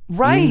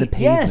 right, in the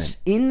pavement. yes,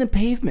 in the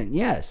pavement,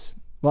 yes.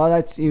 Well,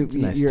 that's a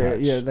nice you're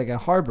touch. like a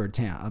harbor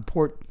town, a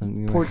port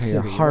Yeah,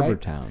 city, harbor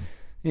right? town.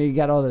 You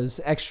got all those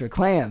extra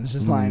clams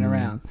just lying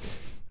around.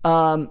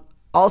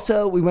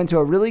 Also, we went to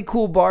a really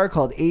cool bar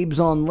called Abe's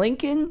on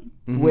Lincoln,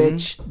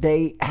 which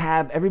they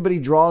have everybody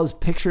draws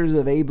pictures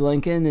of Abe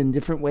Lincoln in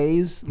different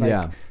ways.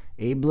 Like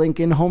Abe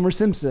Lincoln Homer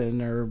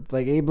Simpson, or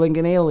like Abe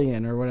Lincoln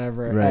Alien, or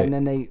whatever. Right. And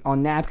then they,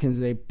 on napkins,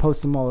 they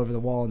post them all over the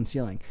wall and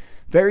ceiling.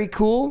 Very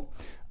cool.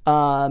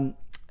 And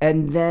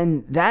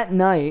then that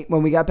night,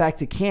 when we got back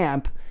to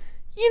camp,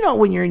 you know,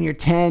 when you're in your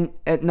tent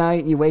at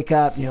night and you wake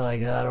up and you're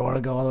like, I don't want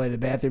to go all the way to the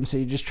bathroom. So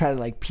you just try to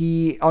like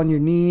pee on your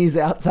knees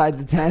outside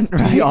the tent,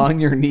 right? Pee on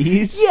your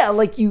knees? Yeah,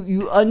 like you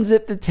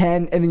unzip the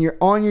tent and then you're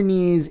on your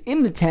knees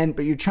in the tent,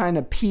 but you're trying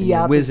to pee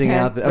out whizzing the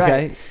tent. out the-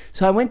 okay. Right.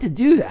 So I went to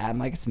do that. I'm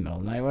like, it's the middle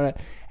of the night. Whatever.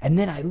 And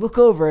then I look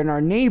over and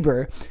our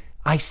neighbor,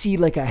 I see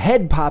like a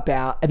head pop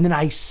out, and then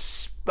I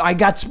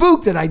got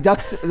spooked and I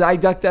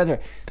ducked under.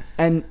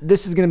 And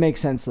this is going to make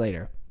sense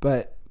later,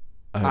 but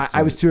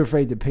I was too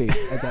afraid to pee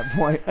at that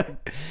point.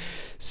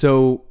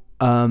 So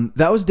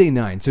that was day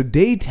 9. So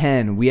day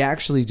 10, we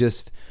actually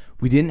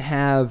we didn't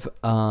have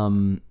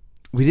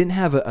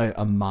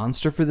a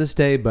monster for this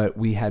day, but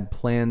we had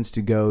plans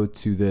to go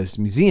to this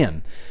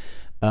museum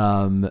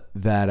that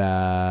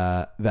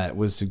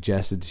was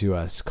suggested to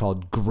us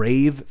called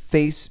Grave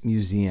Face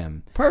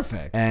Museum.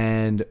 Perfect.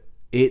 And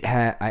it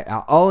had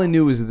all I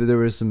knew was that there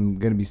was going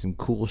to be some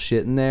cool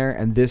shit in there,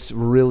 and this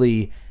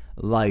really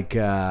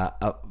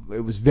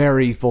it was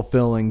very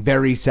fulfilling,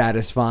 very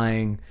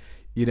satisfying.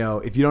 You know,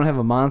 if you don't have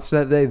a monster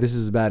that day, this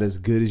is about as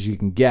good as you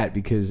can get,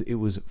 because it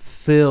was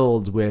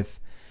filled with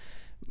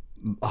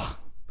well,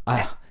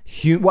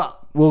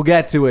 we'll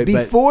get to it.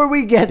 Before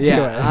we get to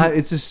it,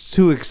 it's just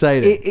too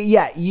exciting.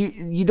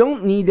 You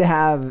don't need to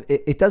have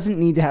it doesn't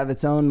need to have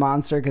its own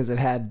monster, because it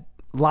had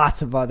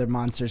lots of other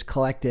monsters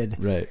collected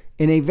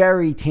in a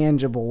very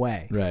tangible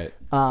way. Right.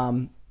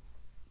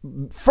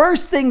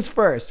 First things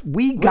first,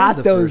 we got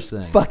the those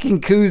first thing?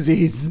 fucking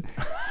koozies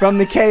from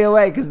the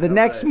KOA, because the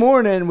next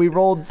morning we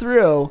rolled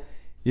through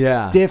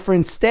Yeah.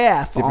 different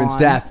staff. Different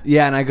staff.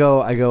 Yeah, and I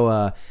go,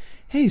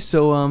 Hey,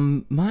 so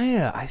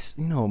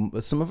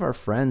some of our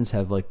friends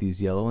have like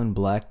these yellow and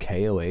black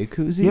KOA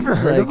koozies. You ever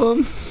heard of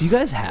them? Do you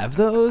guys have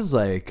those?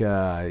 Like,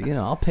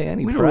 I'll pay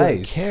any We don't really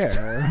price.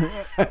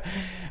 care.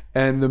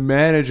 And the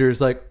manager's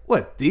like,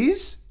 "What,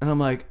 these?" And I'm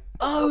like,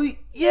 "Oh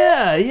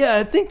yeah,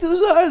 I think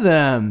those are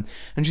them."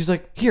 And she's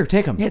like, "Here,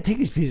 take them. Yeah, take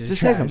these pieces of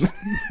Just take trash.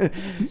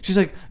 them." She's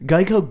like,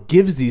 "Geico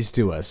gives these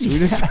to us. We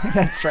just."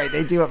 That's right.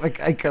 They do have a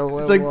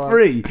Geico. It's like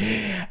free.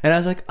 And I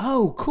was like,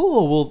 "Oh,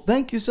 cool. Well,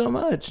 thank you so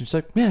much." And she's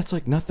like, "Yeah, it's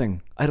like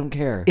nothing. I don't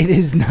care." It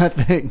is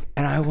nothing.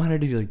 And I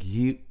wanted to be like,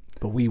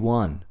 but we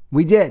won.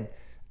 We did.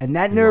 And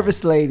that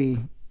nervous lady,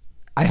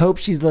 I hope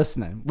she's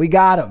listening. We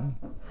got him.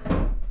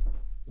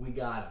 We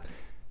got him.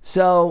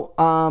 So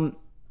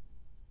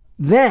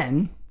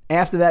then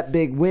after that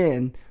big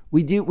win,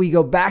 we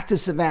go back to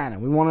Savannah.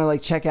 We want to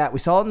like check out. We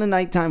saw it in the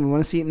nighttime. We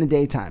want to see it in the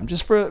daytime,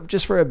 just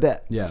for a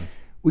bit. Yeah.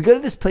 We go to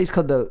this place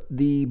called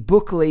the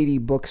Book Lady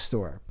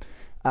Bookstore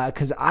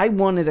because I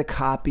wanted a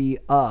copy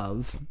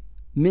of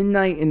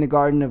Midnight in the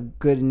Garden of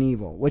Good and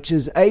Evil, which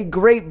is a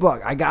great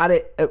book. I got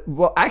it.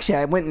 Well, actually,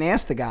 I went and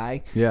asked the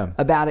guy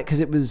about it because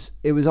it was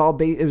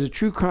a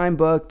true crime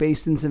book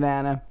based in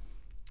Savannah,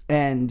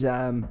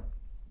 and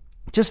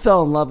just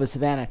fell in love with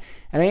Savannah.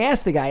 And I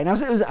asked the guy, and I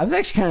was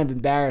actually kind of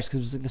embarrassed because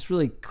it was like this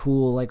really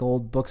cool like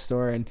old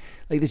bookstore, and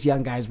like this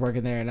young guy's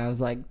working there, and I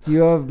was like, "Do you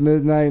have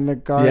Midnight in the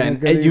Garden?" Yeah, of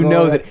Good and you Evil?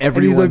 know that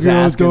everyone's and he's like,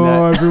 asking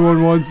that.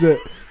 Everyone wants it.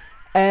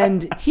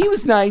 And he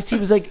was nice. He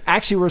was like,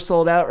 "Actually, we're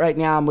sold out right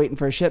now. I'm waiting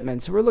for a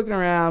shipment." So we're looking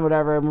around,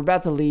 whatever, and we're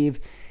about to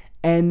leave.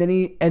 And then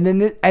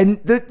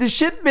the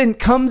shipment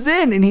comes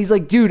in, and he's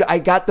like, "Dude, I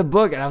got the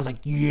book." And I was like,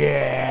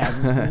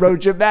 "Yeah,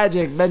 Roach of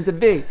Magic, meant to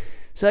be."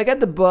 So I got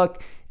the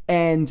book,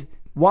 and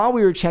while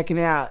we were checking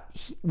out,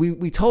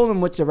 we told him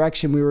which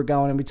direction we were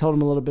going, and we told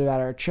him a little bit about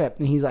our trip.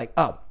 And he's like,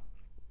 "Oh,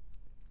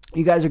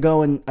 you guys are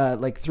going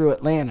like through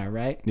Atlanta,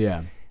 right?"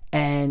 Yeah.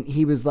 And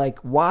he was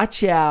like,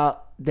 "Watch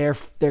out. They're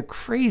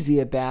crazy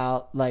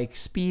about like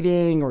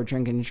speeding or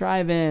drinking and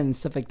driving and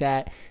stuff like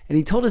that." And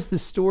he told us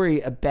this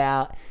story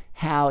about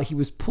how he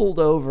was pulled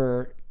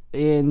over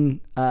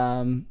in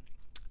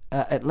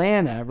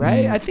Atlanta,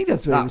 right? I think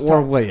that's what he was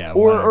talking about.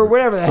 Or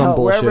whatever the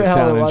hell, wherever the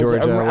hell it was,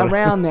 Georgia,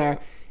 around there.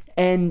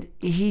 And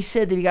he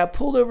said that he got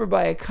pulled over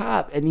by a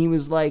cop, and he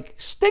was like,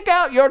 "Stick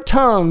out your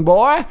tongue,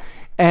 boy."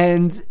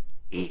 And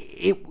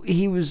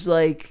he was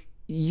like,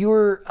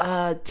 "Your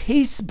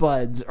taste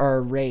buds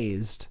are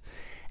raised.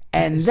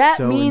 And that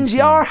so means insane.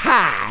 you're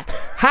high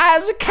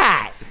as a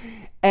cat."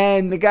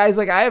 And the guy's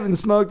like, "I haven't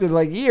smoked in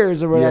like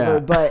years or whatever." Yeah.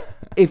 But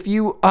if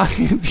you're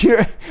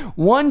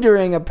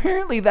wondering,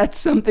 apparently that's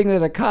something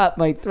that a cop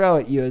might throw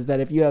at you, is that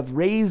if you have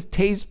raised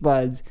taste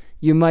buds,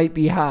 you might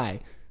be high.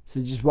 So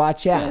just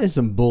watch out. That is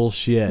some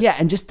bullshit. Yeah,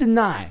 and just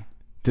deny.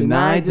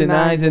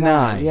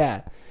 Deny.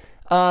 Yeah.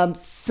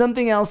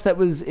 Something else that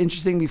was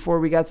interesting before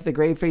we got to the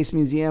Graveface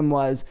Museum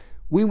was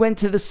we went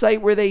to the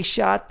site where they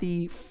shot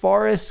the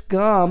Forrest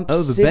Gump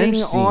sitting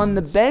bench on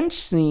the scenes. bench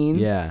scene.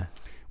 Yeah.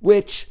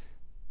 Which,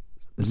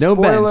 There's no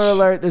spoiler bench.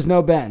 alert, there's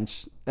no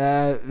bench.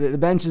 The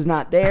bench is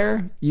not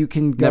there. You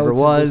can go Never to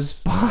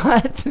was. the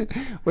spot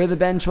where the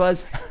bench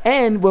was.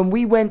 And when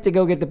we went to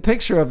go get the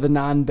picture of the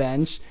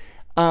non-bench,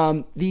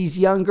 these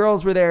young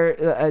girls were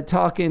there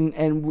talking,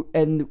 and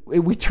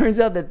it turns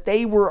out that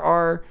they were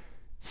our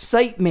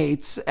site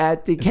mates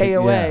at the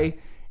KOA. Yeah.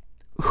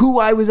 Who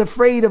I was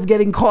afraid of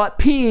getting caught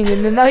peeing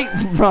in the night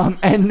from,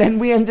 and then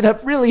we ended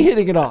up really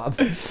hitting it off.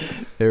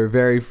 They were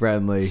very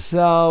friendly.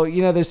 So,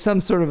 there's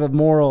some sort of a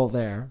moral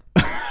there.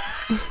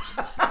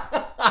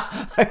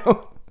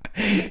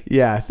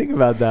 Yeah, think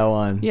about that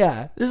one.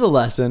 Yeah. There's a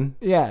lesson.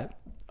 Yeah.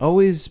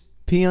 Always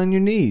pee on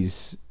your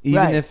knees, even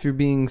Right. if you're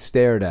being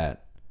stared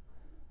at.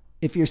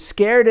 If you're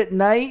scared at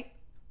night,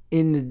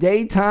 in the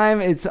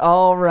daytime, it's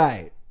all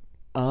right.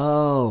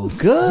 Oh,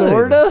 good.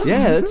 Sort of.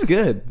 Yeah, that's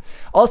good.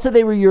 Also,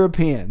 they were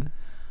European.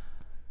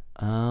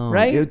 Oh,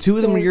 Right? yeah, two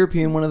of them were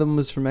European. One of them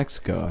was from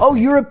Mexico. I Oh,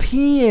 think.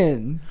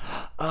 European.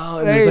 Oh,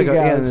 and There there's you like go.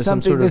 there's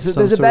some sort of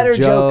there's a better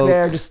joke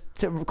there. Just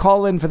to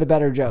call in for the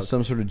better joke.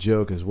 Some sort of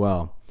joke as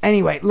well.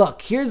 Anyway,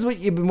 look, here's what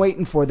you've been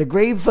waiting for. The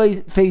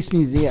Graveface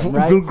Museum,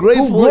 right? The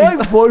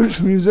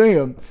Graveface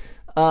Museum.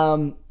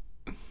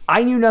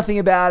 I knew nothing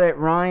about it.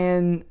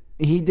 Ryan,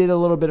 he did a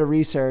little bit of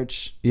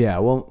research. Yeah,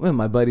 well,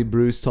 my buddy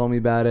Bruce told me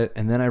about it,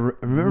 and then I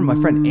remember my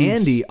friend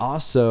Andy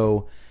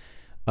also.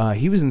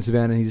 He was in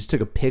Savannah, and he just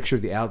took a picture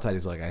of the outside.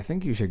 He's like, "I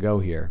think you should go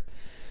here."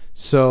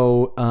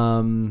 So,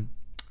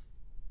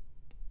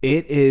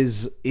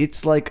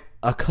 it's like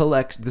a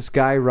collection. This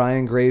guy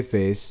Ryan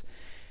Graveface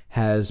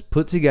has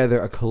put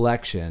together a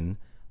collection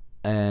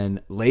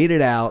and laid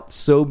it out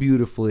so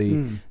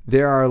beautifully.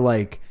 There are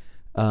like,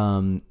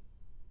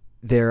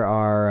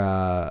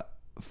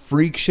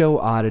 freak show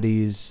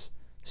oddities,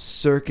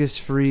 circus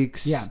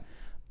freaks. Yeah.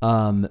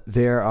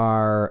 There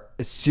are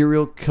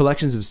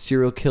collections of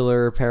serial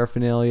killer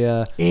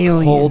paraphernalia,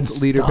 Alien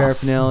cult leader stuff.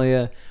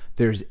 paraphernalia.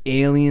 There's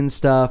alien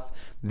stuff.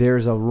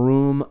 There's a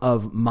room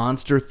of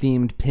monster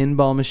themed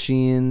pinball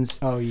machines.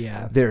 Oh,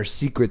 yeah. There's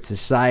secret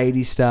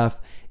society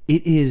stuff.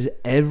 It is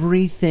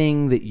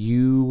everything that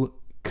you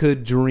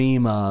could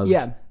dream of.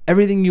 Yeah.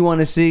 Everything you want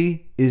to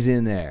see is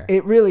in there.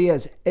 It really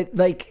is. It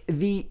like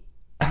the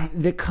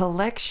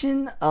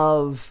collection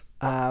of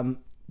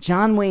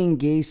John Wayne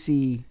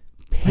Gacy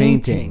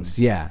paintings.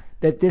 Yeah.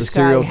 That this the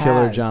serial guy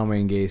killer has. John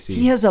Wayne Gacy.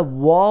 He has a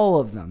wall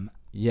of them.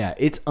 Yeah,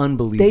 it's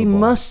unbelievable. They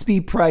must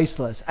be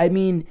priceless. I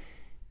mean,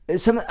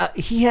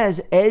 he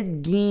has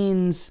Ed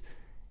Gein's.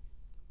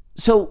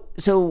 So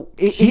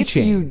if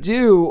you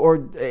do,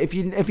 or if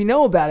you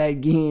know about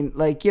Ed Gein,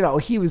 like, you know,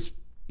 he was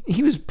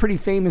pretty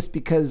famous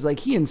because, like,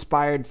 he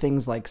inspired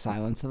things like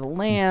Silence of the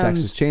Lambs,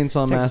 Texas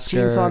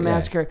Chainsaw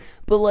Massacre. Yeah.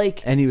 But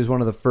like, and he was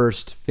one of the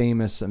first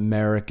famous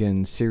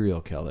American serial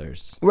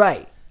killers.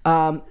 Right.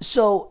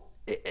 So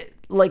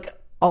like,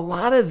 a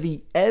lot of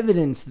the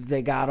evidence that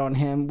they got on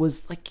him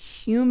was like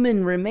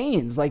human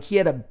remains. Like, he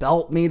had a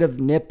belt made of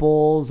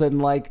nipples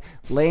and like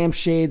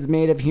lampshades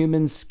made of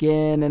human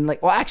skin, and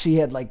like, well, actually he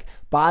had like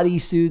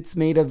bodysuits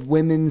made of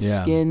women's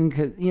skin,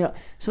 'cause, you know.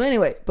 So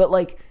anyway, but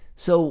like,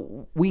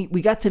 so we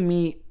got to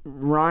meet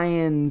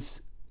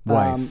Ryan's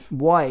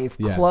wife,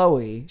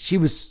 Chloe. She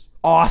was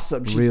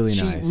awesome. She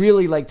nice.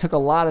 Really like took a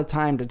lot of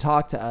time to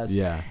talk to us.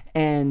 Yeah.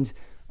 And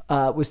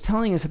was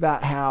telling us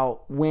about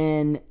how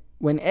when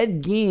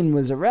Ed Gein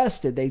was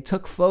arrested, they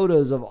took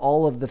photos of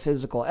all of the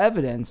physical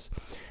evidence,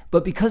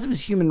 but because it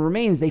was human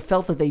remains, they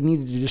felt that they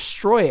needed to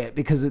destroy it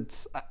because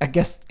it's, I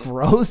guess,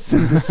 gross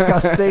and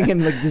disgusting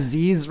and like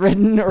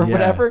disease-ridden or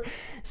whatever.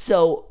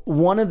 So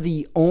one of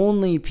the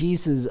only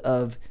pieces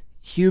of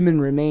human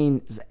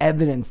remains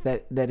evidence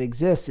that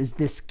exists is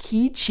this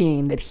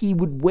keychain that he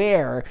would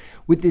wear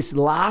with this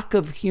lock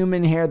of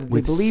human hair that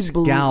they believe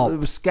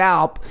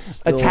scalp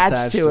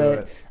attached to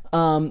it.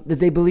 That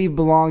they believe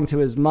belonged to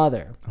his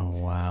mother. Oh,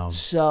 wow.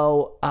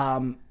 So,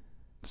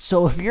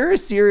 so if you're a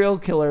serial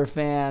killer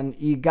fan,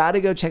 you got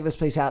to go check this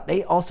place out.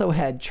 They also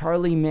had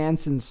Charlie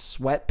Manson's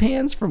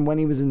sweatpants from when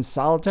he was in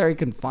solitary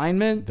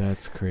confinement.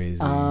 That's crazy.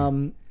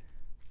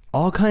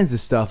 All kinds of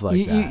stuff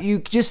like that. You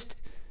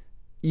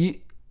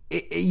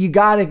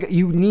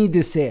need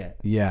to see it.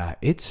 Yeah,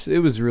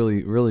 it was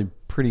really, really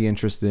pretty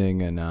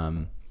interesting, and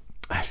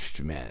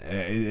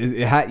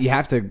man, you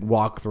have to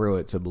walk through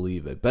it to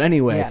believe it. But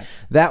anyway,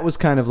 that was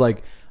kind of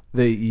like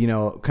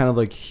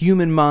the,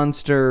 human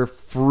monster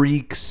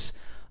freaks,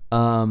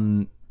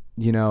 freak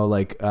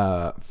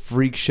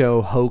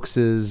show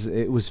hoaxes.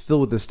 It was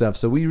filled with this stuff.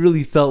 So we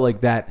really felt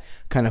like that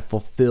kind of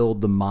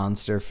fulfilled the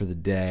monster for the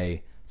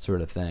day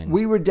sort of thing.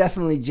 We were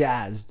definitely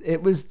jazzed.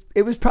 It was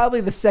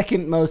probably the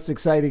second most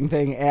exciting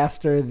thing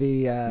after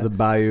the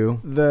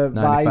Bayou. The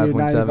Bayou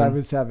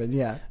 95.7.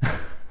 Yeah.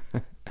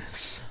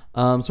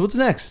 So what's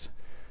next?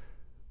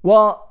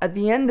 Well, at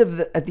the end of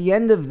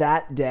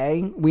that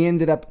day, we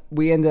ended up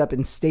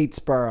in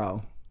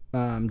Statesboro,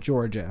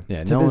 Georgia,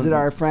 to visit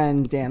our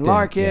friend Dan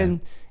Larkin.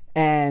 Yeah.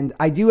 And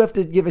I do have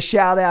to give a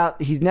shout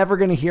out. He's never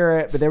going to hear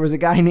it, but there was a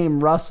guy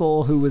named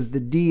Russell who was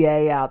the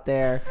DA out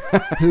there,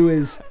 who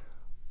is.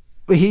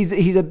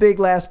 He's a big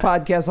Last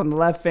Podcast on the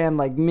Left fan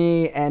like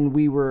me, and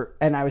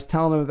I was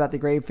telling him about the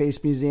Grave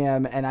Face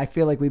Museum, and I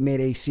feel like we made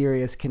a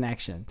serious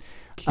connection.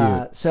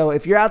 So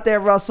if you're out there,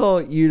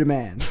 Russell, you the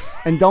man.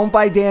 And don't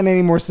buy Dan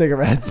any more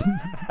cigarettes.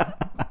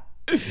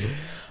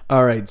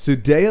 All right, so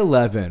day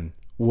 11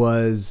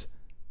 was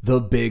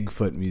the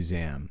Bigfoot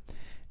Museum.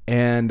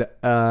 And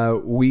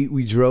we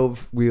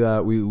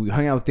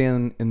hung out with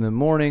Dan in the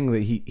morning.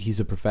 He's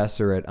a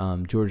professor at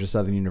Georgia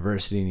Southern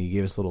University, and he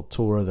gave us a little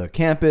tour of the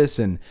campus,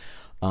 and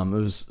it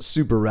was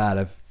super rad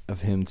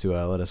of him to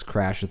let us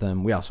crash with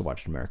him. We also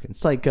watched American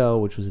Psycho,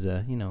 which was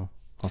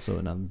also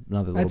another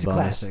little bonus.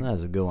 Classic. That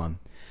was a good one.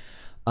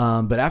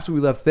 But after we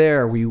left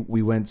there, we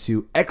went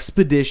to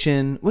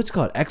Expedition. What's it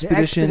called?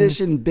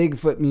 Expedition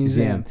Bigfoot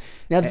Museum.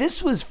 Now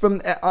this was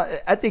from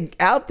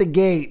out the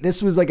gate.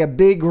 This was like a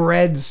big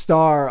red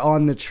star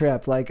on the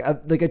trip, like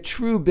a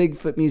true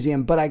Bigfoot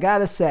museum. But I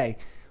gotta say,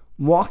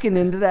 walking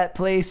into that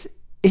place,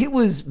 it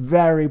was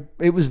very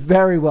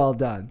well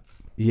done.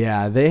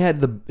 Yeah,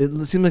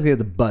 it seemed like they had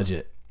the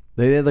budget.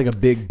 They had like a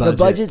big budget.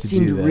 The budget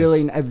seemed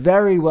really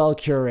very well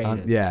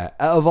curated. Yeah,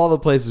 of all the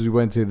places we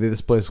went to,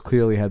 this place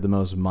clearly had the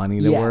most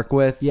money to work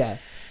with. Yeah.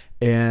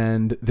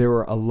 And there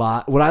were a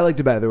lot. What I liked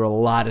about it, there were a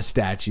lot of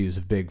statues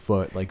of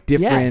Bigfoot, like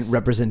different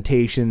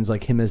representations,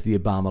 like him as the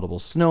abominable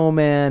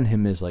snowman,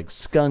 him as like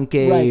Skunk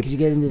Ape, right? Because you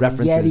get into the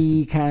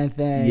Yeti kind of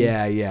thing.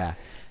 Yeah, yeah.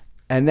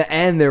 And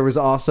there was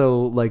also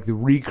like the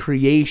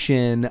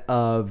recreation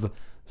of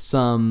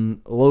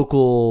some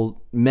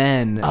local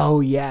men. Oh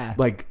yeah,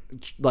 like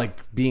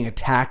being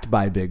attacked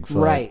by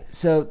Bigfoot. Right.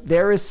 So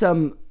there was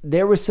some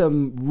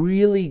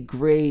really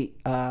great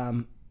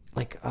what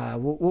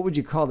would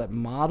you call that,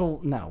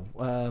 model? No,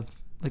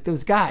 like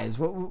those guys.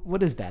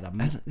 What is that?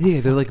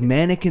 They're like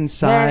mannequin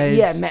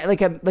size.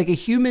 Like a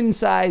human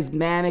sized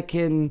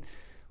mannequin.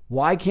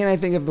 Why can't I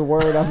think of the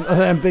word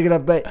I'm thinking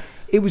of? But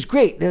it was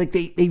great.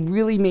 They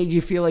really made you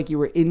feel like you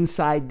were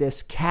inside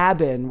this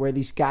cabin where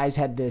these guys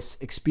had this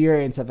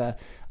experience of a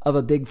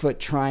Bigfoot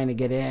trying to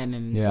get in,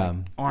 and like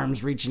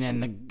arms reaching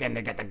in, and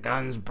they got the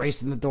guns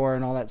bracing the door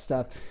and all that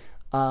stuff.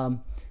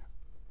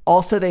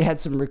 Also, they had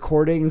some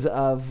recordings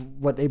of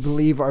what they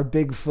believe are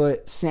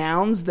Bigfoot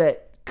sounds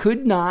that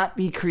could not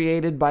be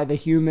created by the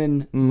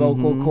human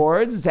vocal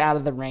cords. It's out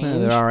of the range. Yeah,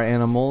 there are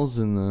animals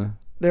in the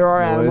There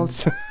are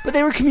woods. animals, but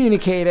they were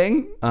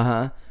communicating.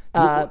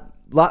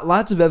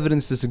 Lots of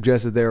evidence to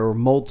suggest that there are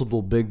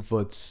multiple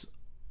Bigfoots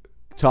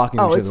talking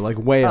to each other, like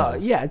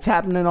whales. Yeah, it's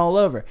happening all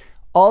over.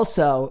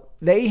 Also,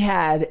 they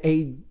had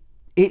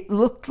it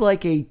looked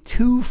like a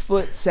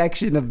 2-foot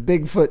section of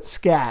Bigfoot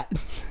scat.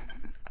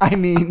 I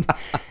mean,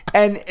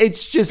 and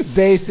it's just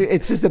basic.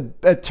 It's just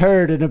a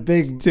turd in a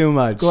big Too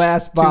much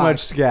glass box. Too much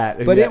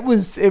scat. But Yeah. it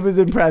was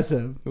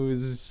impressive. It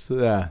was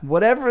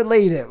Whatever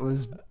laid it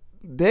was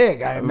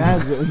big, I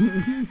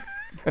imagine.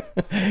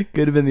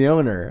 could have been the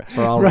owner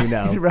for all we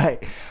know.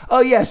 Right.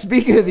 Oh yeah.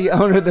 Speaking of the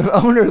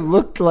owner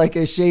looked like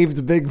a shaved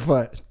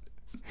Bigfoot.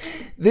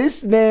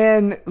 This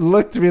man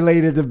looked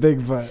related to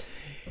Bigfoot.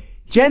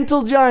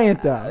 Gentle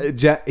giant though.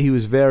 He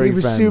was very. He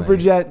was friendly. super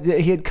gentle.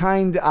 He had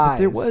kind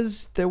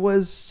eyes. There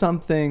was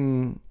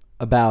something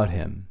about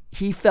him.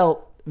 He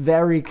felt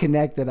very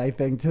connected, I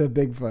think, to the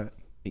Bigfoot.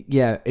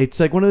 Yeah, it's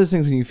like one of those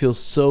things when you feel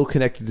so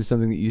connected to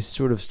something that you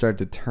sort of start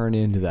to turn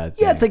into that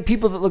thing. Yeah, it's like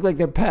people that look like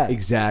their pets.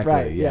 Exactly.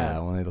 Right, yeah,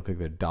 when they look like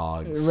their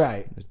dogs.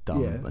 Right. They're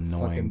dumb, Yeah,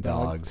 annoying fucking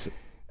dogs.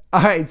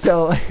 All right,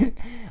 so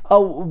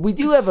we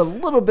do have a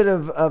little bit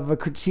of a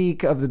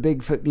critique of the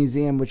Bigfoot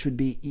Museum, which would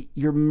be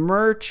your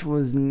merch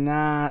was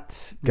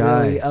not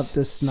really Guys, up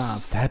to snuff.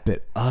 Step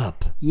it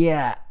up.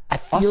 Yeah, I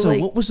feel Also, like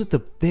what was with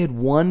they had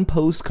one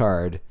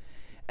postcard,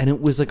 and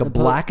it was like a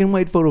black and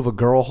white photo of a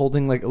girl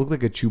holding it looked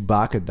like a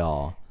Chewbacca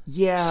doll.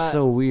 yeah,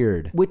 So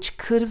weird. which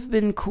could have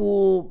been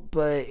cool,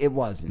 but it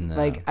wasn't. No.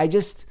 Like it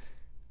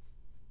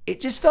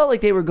just felt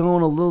like they were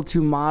going a little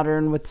too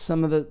modern with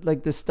some of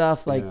the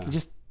stuff. Like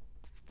just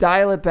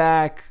dial it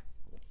back,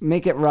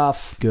 make it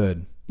rough.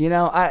 Good. You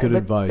know, good but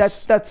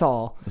advice. That's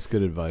all. That's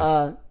good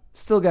advice.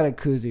 Still got a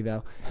koozie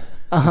though.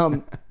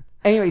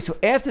 Anyway, so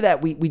after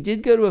that, we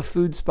did go to a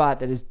food spot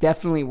that is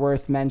definitely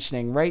worth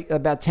mentioning. Right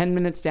about 10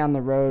 minutes down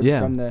the road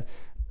from the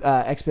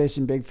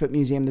Expedition Bigfoot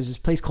Museum, there's this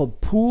place called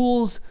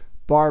Pools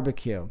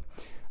Barbecue.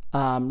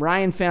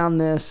 Ryan found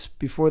this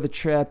before the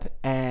trip,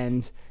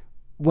 and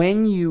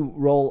when you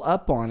roll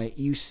up on it,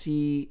 you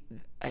see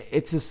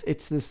it's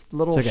this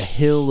little It's like a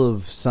hill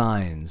of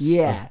signs.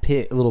 Yeah.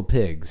 Of little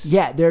pigs.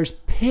 Yeah, there's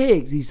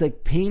pigs. These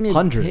like painted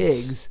Hundreds.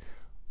 pigs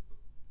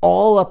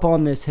all up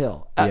on this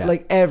hill, Yeah.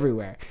 like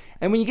everywhere.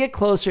 And when you get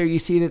closer, you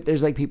see that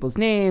there's like people's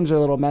names or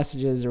little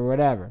messages or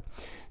whatever.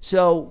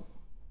 So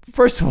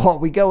first of all,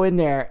 we go in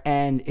there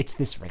and it's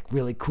this like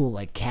really cool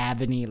like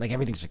cabiny, like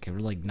everything's like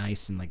really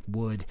nice and like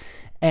wood.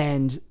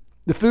 And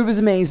the food was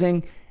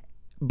amazing.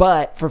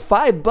 But for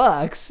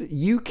 $5,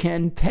 you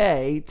can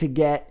pay to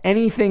get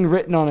anything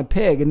written on a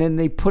pig, and then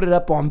they put it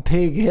up on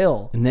Pig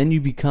Hill. And then you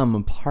become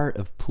a part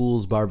of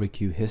Pools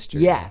barbecue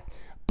history. Yeah,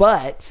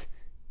 but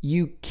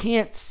you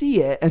can't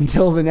see it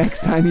until the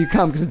next time you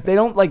come because they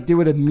don't like do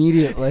it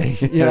immediately,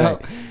 you know.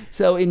 Right.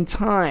 So in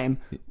time,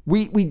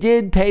 we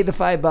did pay the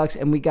 $5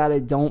 and we got a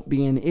 "Don't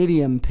Be an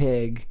Idiom"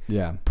 pig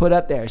Yeah. put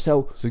up there.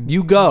 So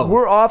you go.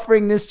 we're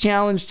offering this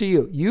challenge to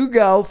you. You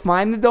go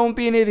find the "Don't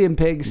Be an Idiom"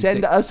 pig,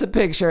 send us a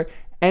picture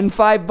and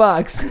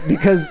 $5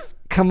 because.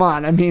 Come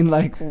on, I mean,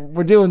 like,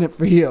 we're doing it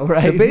for you,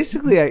 right? So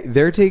basically,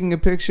 they're taking a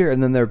picture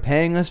and then they're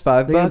paying us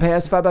 $5. They're gonna pay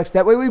us $5.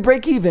 That way we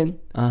break even,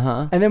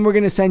 Uh-huh. and then we're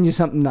gonna send you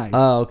something nice.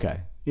 Oh,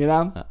 okay. You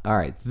know? All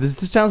right. This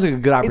sounds like a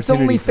good opportunity. It's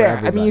only for fair. I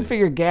everybody. mean, you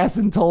figure gas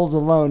and tolls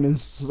alone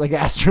is like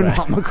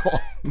astronomical.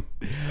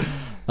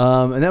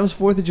 And that was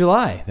 4th of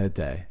July that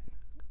day.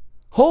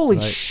 Holy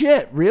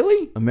shit,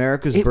 really?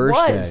 America's It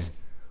birthday. was.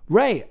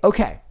 Right.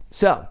 Okay.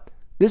 So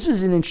this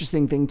was an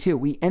interesting thing too.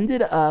 We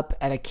ended up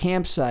at a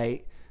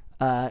campsite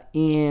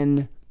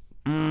in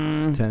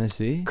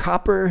Tennessee.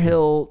 Copper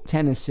Hill,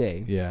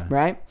 Tennessee. Yeah.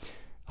 Right?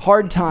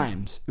 Hard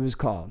Times, it was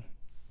called.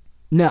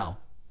 No.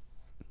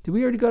 Did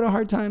we already go to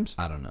Hard Times?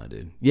 I don't know,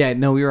 dude. Yeah,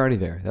 no, we were already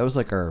there. That was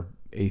like our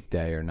 8th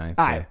day or 9th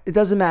All day. right. It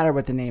doesn't matter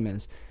what the name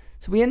is.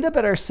 So we end up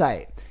at our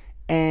site,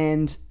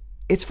 and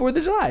it's 4th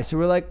of July. So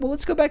we're like, well,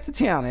 let's go back to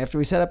town. After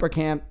we set up our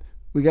camp,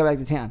 we go back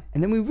to town.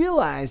 And then we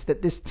realize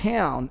that this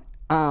town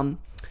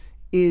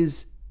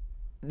is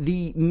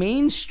the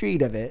main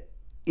street of it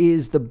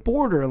is the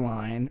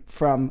borderline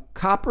from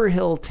Copper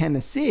Hill,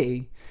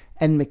 Tennessee,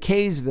 and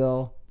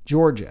McKaysville,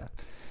 Georgia.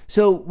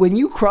 So when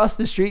you cross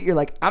the street, you're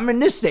like, I'm in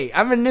this state,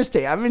 I'm in this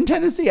state, I'm in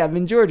Tennessee, I'm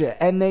in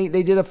Georgia. And they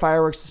did a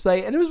fireworks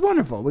display, and it was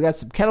wonderful. We got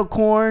some kettle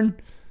corn.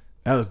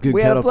 That was good.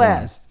 We had a kettle corn.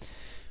 blast.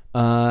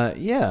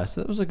 Yeah,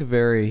 so that was like a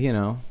very,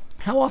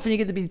 How often you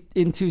get to be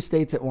in 2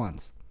 states at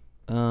once?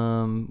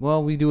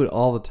 well, we do it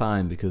all the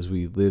time because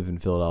we live in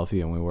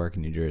Philadelphia and we work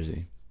in New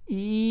Jersey.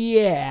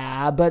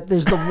 Yeah, but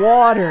there's the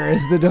water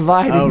is the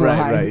dividing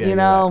line, Yeah, you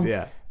know? you're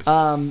right,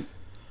 yeah.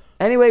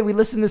 Anyway, we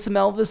listened to some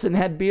Elvis and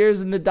had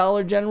beers in the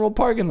Dollar General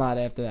parking lot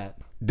after that.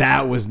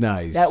 That was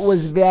nice. That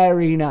was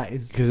very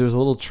nice. because there was a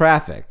little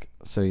traffic.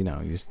 So, you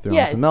just throw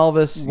Yeah, in some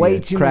Elvis, way you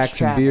too crack much some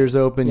traffic. beers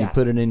open, Yeah. you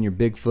put it in your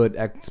Bigfoot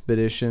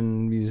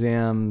Expedition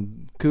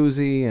Museum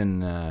koozie,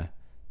 and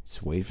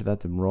just wait for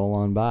that to roll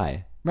on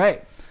by.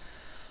 Right.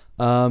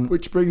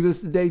 Which brings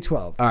us to day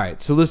 12. All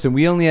right, so listen,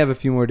 we only have a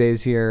few more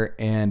days here,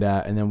 and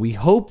then we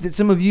hope that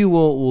some of you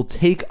will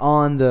take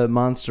on the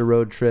Monster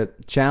Road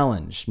Trip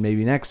Challenge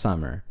maybe next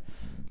summer.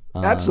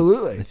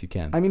 Absolutely, if you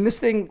can. I mean, this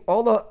thing,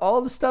 all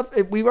the stuff,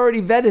 we've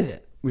already vetted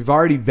it. We've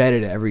already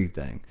vetted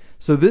everything.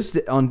 So this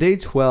on day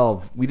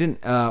 12, we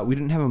didn't have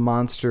a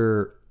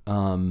monster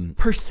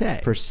per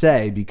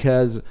se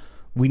because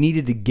we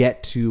needed to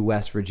get to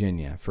West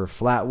Virginia for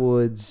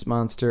Flatwoods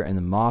Monster and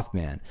the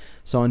Mothman.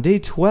 So on day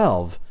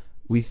 12.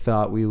 We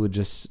thought we would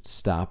just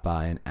stop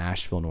by in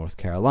Asheville, North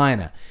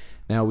Carolina.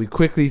 Now, we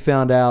quickly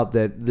found out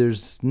that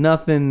there's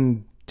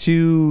nothing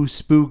too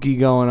spooky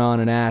going on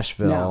in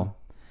Asheville.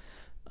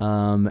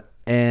 No.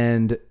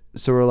 And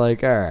so we're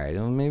like, all right,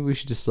 well, maybe we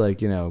should just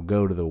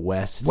go to the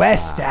West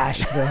side.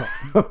 Asheville.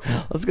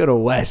 Let's go to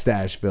West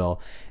Asheville.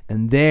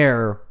 And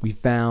there we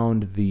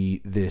found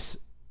this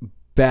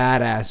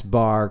badass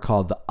bar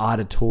called the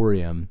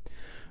Auditorium.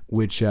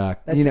 Which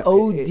that's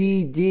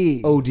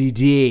ODD.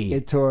 ODD.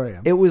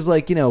 Auditorium. It was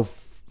like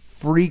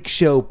freak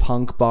show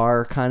punk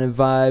bar kind of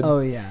vibe. Oh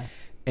yeah.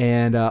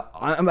 And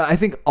I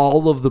think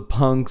all of the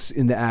punks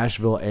in the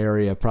Asheville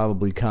area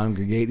probably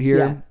congregate here.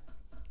 Yeah.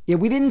 Yeah,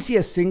 we didn't see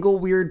a single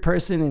weird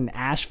person in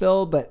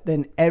Asheville, but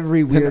then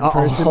every weird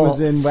person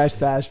was in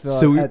West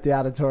Asheville at the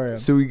Auditorium.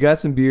 So we got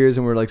some beers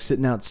and we're like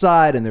sitting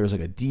outside, and there was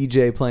like a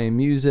DJ playing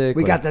music.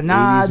 We got the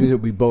nod.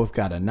 Music. We both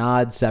got a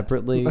nod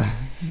separately.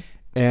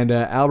 And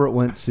Albert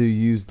went to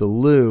use the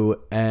loo,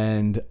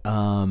 and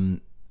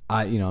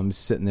I'm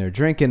sitting there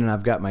drinking, and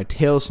I've got my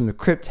Tales from the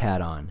Crypt hat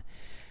on,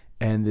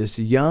 and this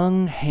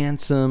young,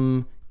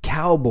 handsome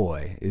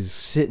cowboy is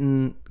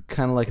sitting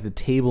kind of like at the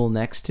table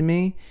next to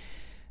me,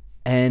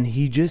 and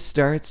he just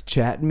starts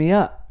chatting me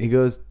up. He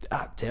goes,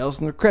 "Tales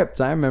from the Crypt.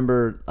 I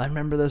remember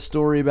the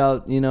story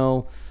about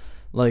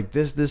like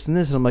this, and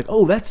this," and I'm like,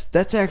 "Oh,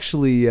 that's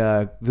actually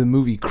the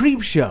movie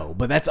Creepshow,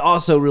 but that's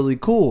also really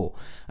cool."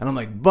 And I'm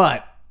like,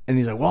 "But." And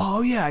he's like, well,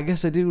 oh yeah, I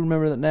guess I do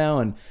remember that now.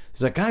 And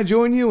he's like, can I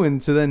join you?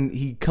 And so then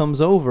he comes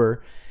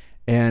over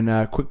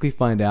and quickly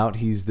find out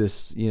he's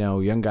this,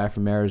 young guy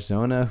from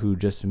Arizona who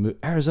just moved.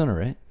 Arizona,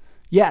 right?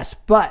 Yes,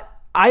 but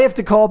I have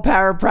to call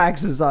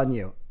Parapraxis on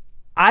you.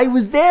 I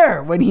was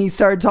there when he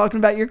started talking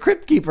about your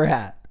Crypt Keeper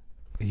hat.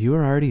 You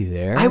were already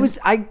there? I was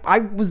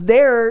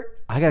there.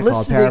 I got to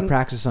call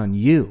Parapraxis on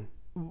you.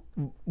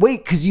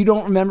 Wait, because you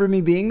don't remember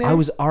me being there? I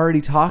was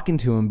already talking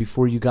to him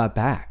before you got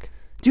back.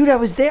 Dude, I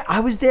was there. I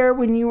was there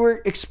when you were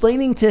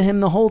explaining to him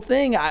the whole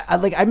thing. I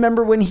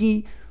remember when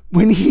he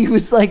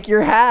was like,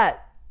 your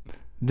hat.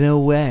 No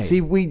way.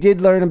 See, we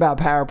did learn about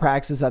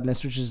Parapraxis on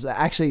this, which is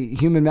actually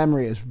human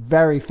memory is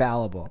very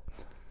fallible.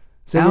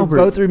 So Albert,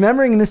 we're both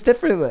remembering this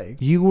differently.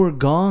 You were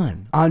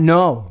gone.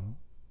 No.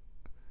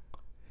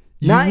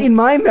 Not in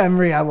my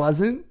memory, I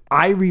wasn't.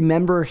 I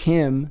remember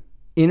him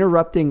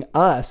interrupting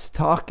us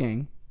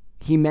talking.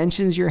 He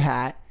mentions your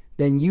hat.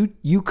 Then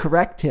you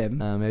correct him.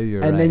 Maybe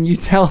you're right. And then you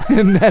tell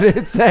him that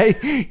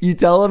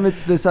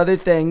it's this other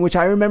thing, which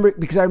I remember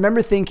because I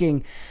remember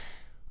thinking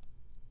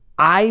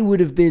I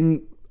would have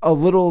been a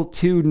little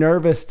too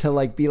nervous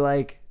to be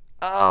like,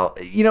 oh,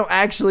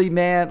 actually,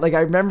 man,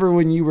 I remember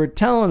when you were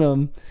telling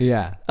him.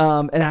 Yeah.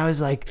 And I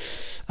was like,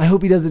 I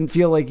hope he doesn't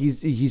feel like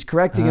he's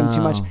correcting him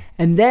too much.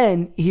 And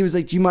then he was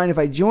like, do you mind if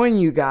I join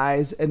you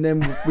guys? And then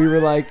we were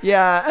like,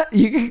 yeah,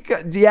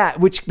 yeah.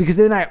 Because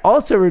then I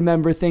also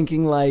remember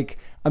thinking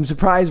I'm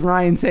surprised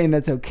Ryan's saying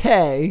that's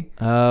okay.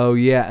 Oh,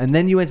 yeah. And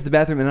then you went to the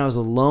bathroom and I was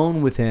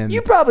alone with him.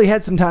 You probably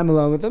had some time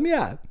alone with him,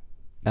 yeah.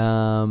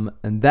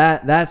 And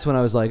that's when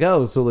I was like,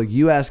 oh, so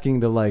you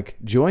asking to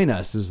join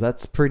us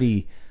that's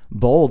pretty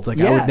bold.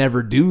 I would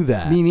never do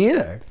that. Me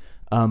neither.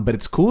 But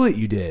it's cool that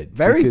you did.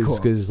 Very cool.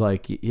 Because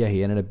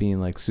he ended up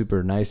being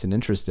super nice and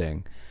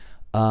interesting.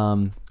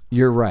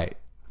 You're right.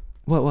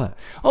 What?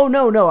 Oh,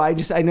 no. I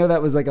know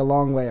that was a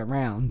long way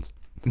around.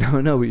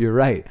 No, but you're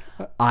right.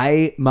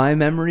 My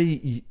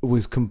memory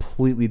was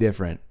completely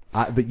different.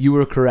 But you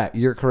were correct.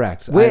 You're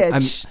correct.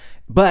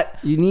 But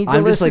you need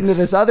to listen to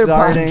this other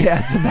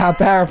podcast about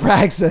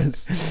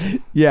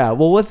Parapraxis. Yeah.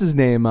 Well, what's his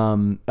name?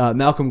 Malcolm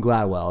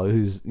Gladwell,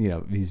 who's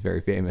he's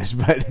very famous.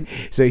 But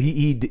so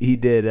he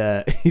did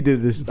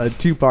this a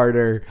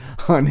two-parter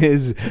on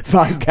his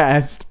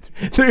podcast.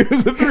 It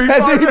was a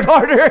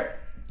three-parter.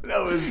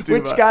 That was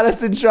too much. Got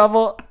us in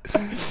trouble.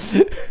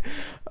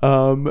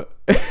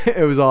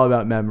 It was all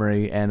about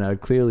memory,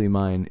 and clearly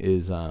mine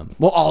is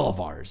all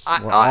of ours.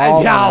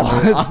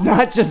 It's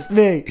not just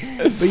me.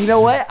 But you know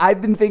what?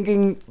 I've been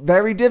thinking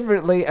very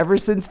differently ever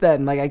since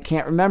then. I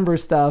can't remember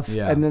stuff,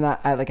 and then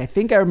I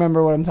think I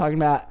remember what I'm talking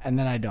about, and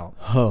then I don't.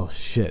 Oh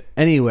shit.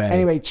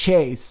 Anyway,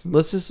 Chase.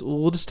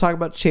 We'll just talk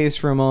about Chase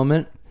for a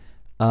moment.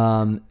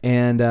 And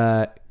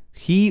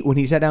when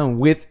he sat down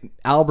with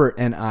Albert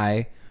and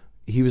I,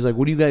 he was like,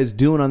 what are you guys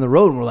doing on the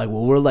road? And we're like,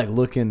 well, we're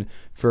looking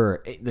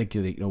for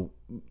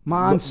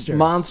monsters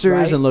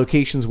right? And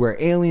locations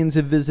where aliens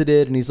have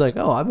visited. And he's like,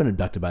 oh, I've been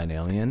abducted by an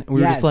alien. And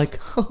we were just like,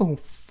 oh,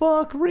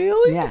 fuck,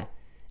 really? Yeah.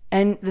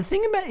 And the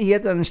thing about you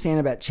have to understand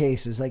about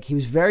Chase is like he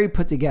was very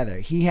put together.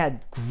 He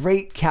had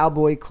great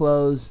cowboy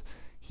clothes.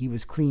 He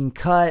was clean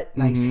cut,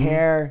 nice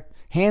hair,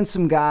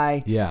 handsome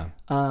guy. Yeah.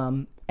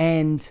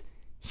 And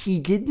he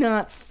did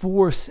not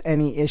force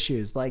any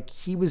issues. Like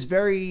he was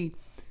very,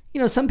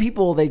 some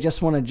people, they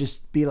just want to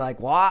just be like,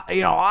 well,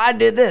 I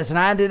did this and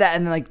I did that.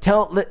 And like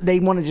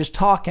they want to just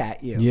talk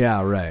at you.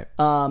 Yeah. Right.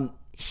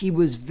 He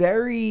was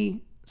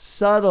very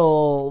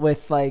subtle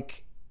with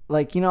like,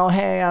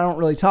 hey, I don't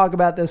really talk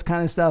about this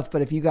kind of stuff,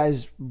 but if you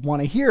guys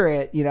want to hear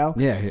it,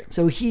 Yeah.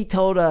 So he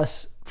told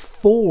us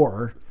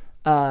 4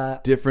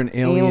 different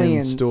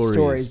alien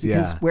stories.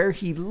 because Yeah. where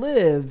he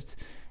lived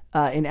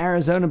in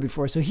Arizona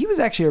before, so he was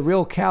actually a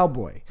real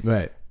cowboy,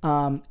 Right.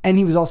 and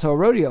he was also a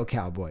rodeo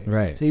cowboy,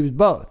 Right. So he was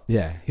both,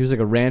 Yeah. He was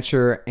like a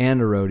rancher and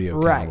a rodeo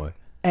right? cowboy.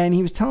 And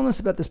he was telling us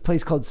about this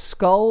place called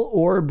Skull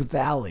Orb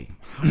Valley.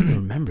 I don't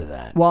remember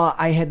that. Well,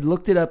 I had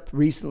looked it up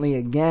recently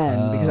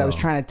again because I was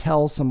trying to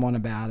tell someone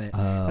about it,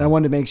 and I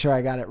wanted to make sure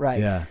I got it right.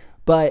 Yeah.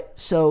 But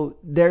so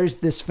there's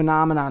this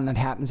phenomenon that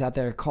happens out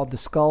there called the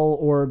Skull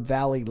Orb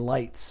Valley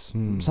Lights,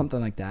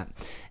 something like that.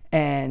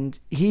 And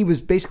he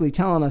was basically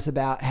telling us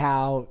about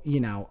how,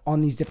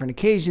 on these different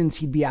occasions,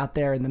 he'd be out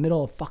there in the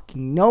middle of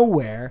fucking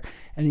nowhere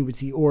and he would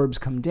see orbs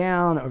come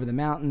down over the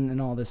mountain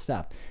and all this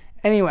stuff.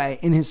 Anyway,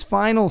 in his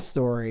final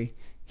story,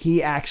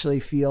 he actually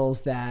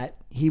feels that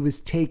he was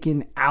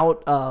taken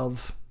out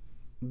of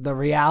the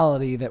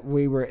reality that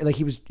we were, like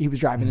he was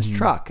driving his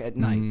truck at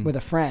night with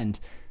a friend.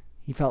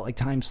 He felt like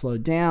time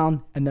slowed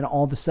down, and then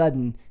all of a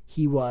sudden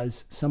he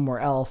was somewhere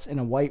else in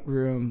a white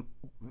room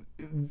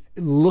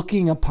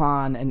looking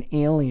upon an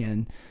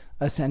alien,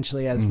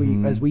 essentially as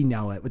we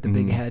know it, with the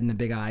big head and the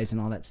big eyes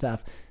and all that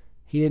stuff.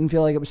 He didn't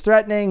feel like it was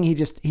threatening. He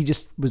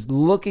just was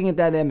looking at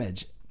that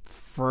image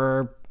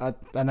for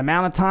an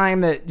amount of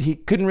time that he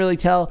couldn't really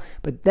tell.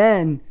 But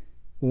then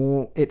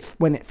when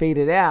it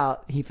faded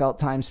out, he felt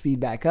time speed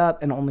back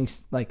up, and only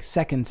like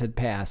seconds had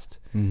passed,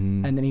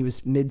 and then he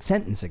was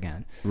mid-sentence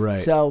again. Right.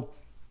 So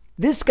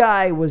this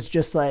guy was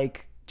just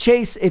like,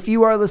 Chase, if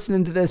you are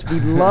listening to this, we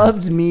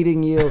loved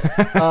meeting you.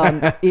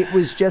 It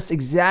was just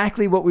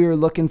exactly what we were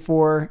looking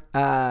for.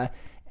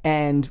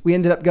 And we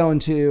ended up going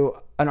to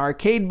an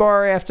arcade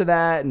bar after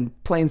that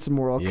and playing some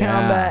Mortal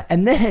Kombat.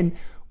 And then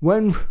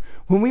when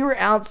we were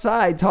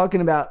outside talking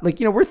about, like,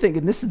 we're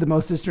thinking this is the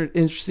most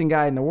interesting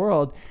guy in the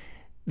world.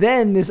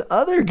 Then this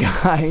other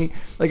guy,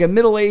 like a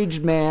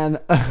middle-aged man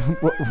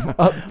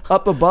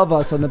up above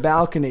us on the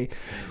balcony,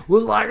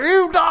 was like, "Are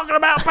you talking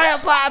about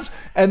past lives?"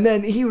 And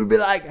then he would be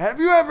like, "Have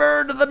you ever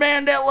heard of the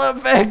Mandela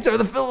effect or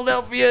the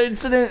Philadelphia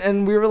incident?"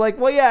 And we were like,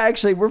 "Well, yeah,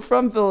 actually, we're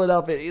from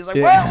Philadelphia." He's like,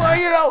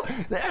 "Well,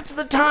 that's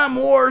the time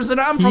wars,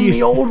 and I'm from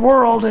the old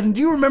world. And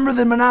do you remember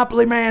the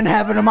Monopoly man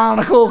having a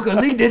monocle?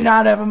 Because he did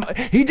not have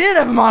he did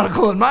have a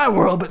monocle in my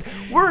world, but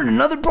we're in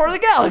another part of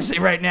the galaxy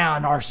right now,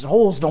 and our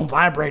souls don't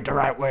vibrate the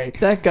right way."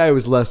 That guy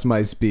was less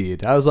my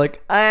speed. I was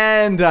like,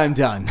 and I'm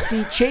done.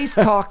 See, Chase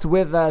talked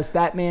with us.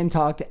 That man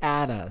talked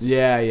at us.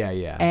 Yeah.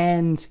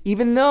 And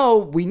even though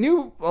we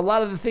knew a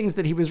lot of the things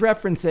that he was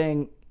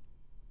referencing,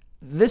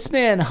 this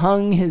man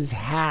hung his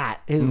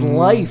hat, his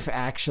life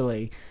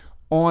actually,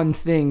 on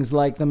things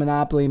like the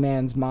Monopoly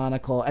man's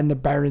monocle and the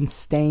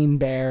Berenstain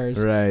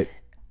Bears. Right.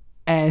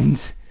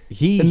 And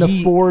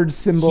the Ford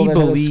symbol. He that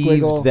had a believed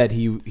squiggle. that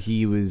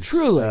he was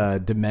Truly a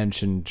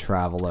dimension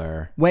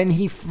traveler. When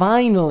he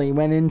finally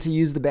went in to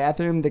use the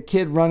bathroom, the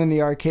kid running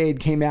the arcade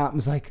came out and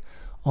was like,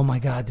 "Oh my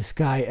God, this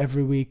guy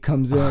every week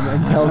comes in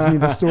and tells me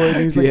the story." And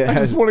he's like, "I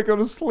just want to go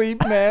to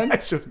sleep, man." I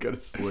should go to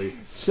sleep.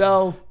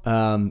 So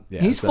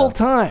he's full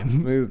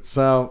time.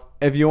 So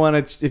if you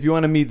want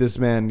to meet this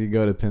man, you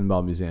go to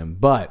Pinball Museum.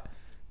 But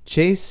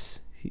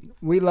Chase,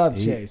 we love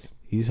Chase.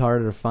 He's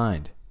harder to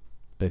find,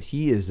 but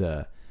he is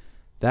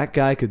that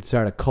guy could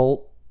start a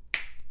cult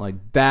like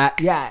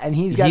that. Yeah, and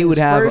his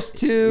first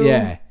 2.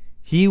 Yeah,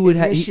 he would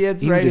have. He right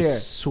would here.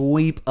 just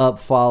sweep up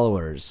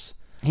followers.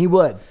 He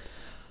would.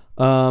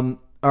 All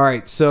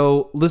right,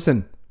 so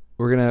listen,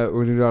 we're gonna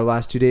do our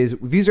last 2 days.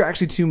 These are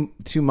actually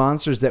two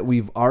monsters that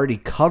we've already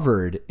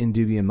covered in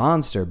Dubian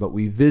Monster, but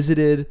we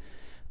visited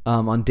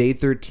on day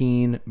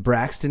 13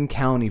 Braxton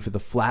County for the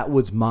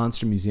Flatwoods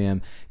Monster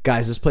Museum.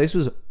 Guys, this place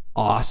was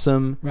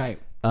awesome. Right.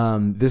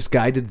 This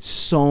guy did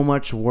so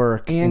much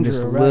work in this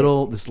right.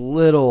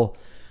 little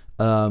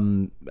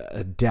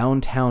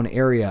downtown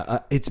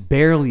area. It's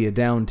barely a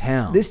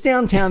downtown. This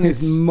downtown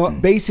is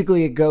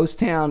basically a ghost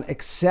town,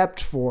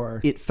 except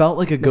for it felt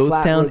like a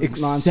ghost town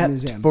Monster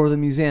except for the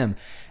museum.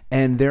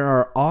 And there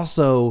are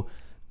also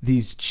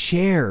these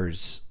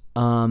chairs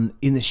in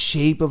the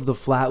shape of the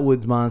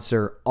Flatwoods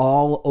Monster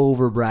all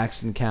over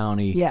Braxton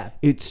County. Yeah.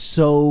 It's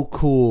so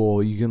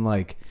cool. You can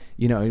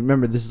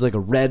remember this is like a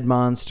red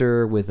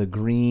monster with a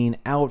green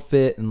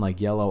outfit and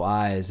like yellow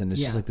eyes, and it's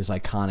just like this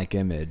iconic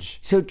image.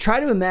 So try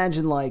to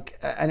imagine like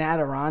an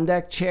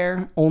Adirondack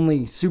chair,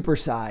 only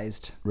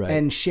supersized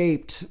and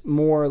shaped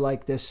more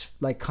like this,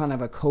 like kind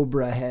of a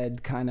cobra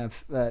head kind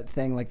of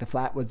thing, like the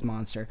Flatwoods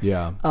Monster.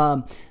 Yeah.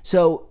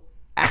 So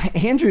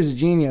Andrew's a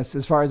genius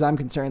as far as I'm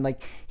concerned.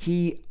 Like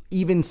he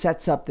even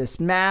sets up this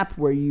map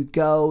where you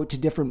go to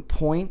different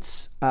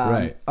points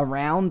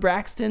around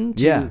Braxton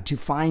to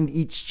find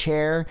each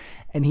chair,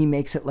 and he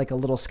makes it like a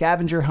little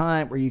scavenger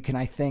hunt where you can,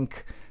 I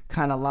think,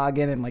 kind of log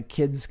in and like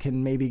kids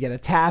can maybe get a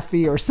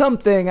taffy or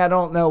something. I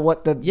don't know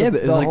what but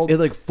it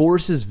like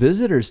forces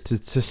visitors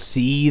to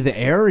see the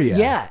area.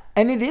 Yeah,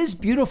 and it is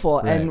beautiful.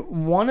 Right.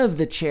 And one of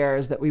the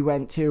chairs that we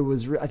went to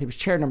was, I think it was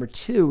chair number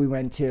 2 we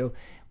went to,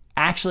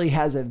 actually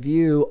has a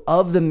view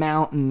of the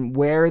mountain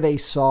where they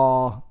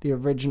saw the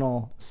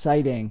original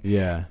sighting.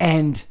 Yeah.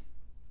 And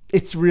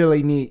it's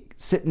really neat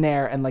sitting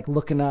there and like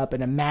looking up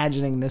and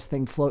imagining this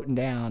thing floating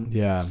down.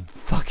 Yeah. It's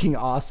fucking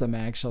awesome,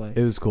 actually.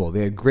 It was cool.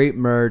 They had great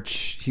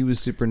merch. He was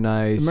super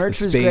nice. The merch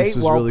the was space great,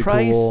 was well really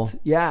priced. Cool.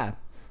 Yeah.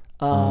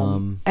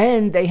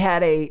 And they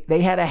had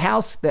a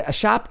house, a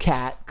shop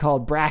cat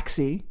called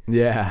Braxy.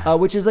 Yeah.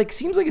 Which is like,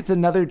 seems like it's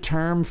another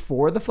term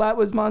for the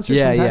Flatwoods Monster.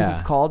 Yeah, Sometimes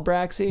it's called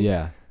Braxy.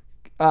 Yeah.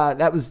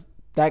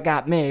 That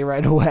got me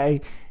right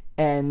away.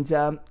 And,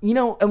 and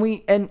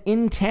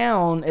in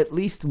town, at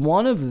least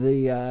one of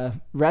the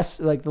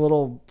like the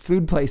little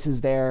food places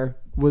there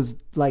was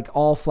like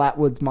all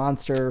Flatwoods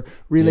Monster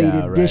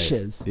related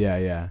dishes.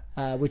 Yeah.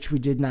 Which we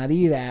did not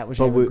eat at, which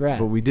I regret.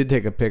 But we did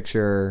take a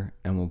picture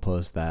and we'll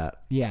post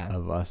that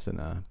of us in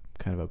a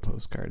kind of a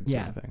postcard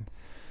sort of thing.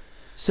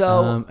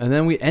 So, and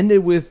then we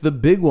ended with the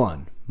big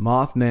one,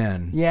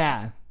 Mothman.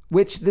 Yeah.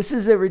 Which this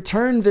is a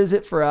return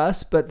visit for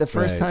us, but the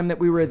first time that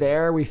we were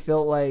there, we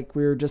felt like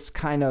we were just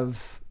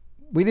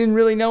we didn't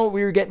really know what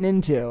we were getting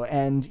into.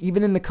 And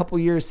even in the couple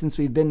years since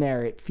we've been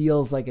there, it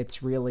feels like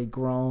it's really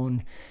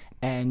grown.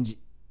 And,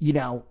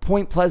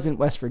 Point Pleasant,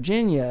 West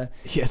Virginia.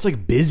 Yeah, it's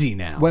like busy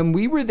now. When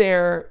we were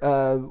there,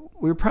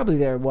 we were probably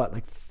there,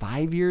 like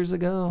 5 years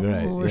ago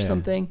or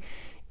something.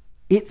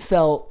 It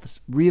felt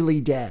really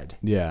dead.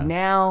 Yeah.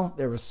 Now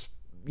there was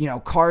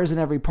cars in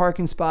every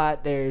parking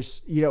spot.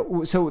 There's,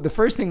 so the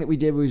first thing that we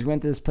did was we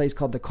went to this place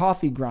called the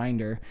Coffee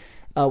Grinder,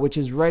 which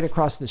is right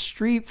across the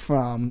street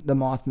from the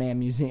Mothman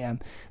Museum,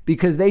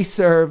 because they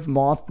serve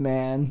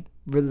Mothman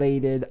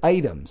related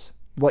items.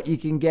 What you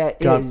can get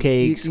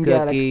cupcakes, is you can cookies.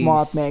 get a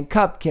Mothman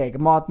cupcake, a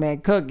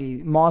Mothman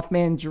cookie,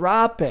 Mothman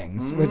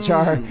droppings, which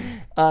are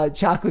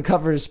chocolate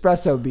covered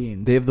espresso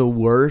beans. They have the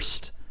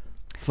worst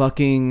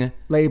fucking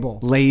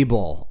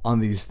label on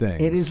these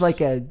things. It is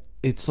like a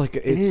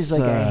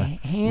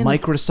hand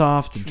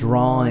Microsoft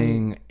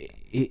drawing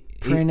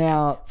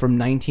printout from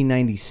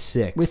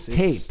 1996 with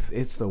tape.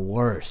 It's the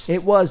worst.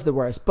 It was the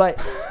worst. But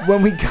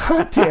when we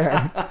got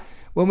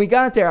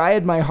there, I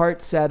had my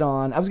heart set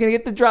on I was gonna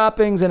get the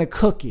droppings and a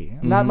cookie.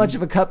 I'm not much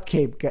of a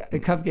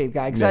cupcake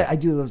guy because I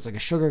do those like a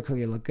sugar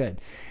cookie. Look good.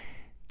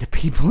 The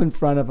people in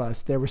front of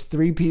us, there was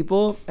 3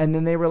 people, and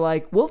then they were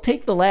like, "We'll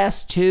take the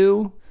last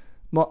 2."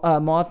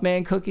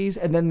 Mothman cookies,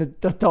 and then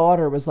the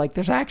daughter was like,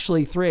 "There's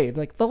actually 3."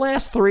 Like, the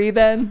last 3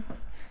 then?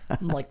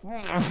 I'm like,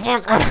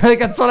 fuck,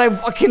 that's what I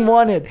fucking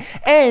wanted.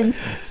 And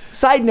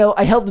side note,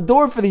 I held the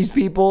door for these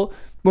people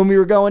when we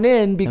were going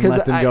in because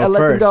I let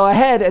them go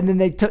ahead, and then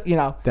they took,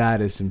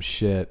 That is some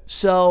shit.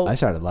 So I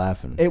started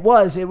laughing. It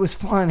was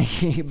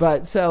funny,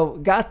 but so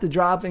got the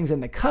droppings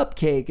and the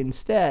cupcake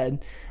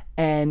instead,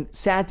 and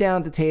sat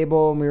down at the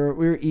table, and we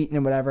were eating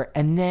and whatever,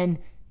 and then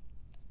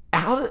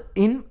I'm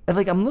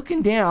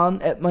looking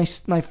down at my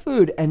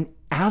food, and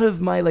out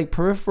of my like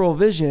peripheral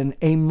vision,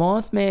 a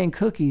Mothman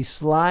cookie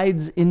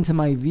slides into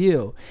my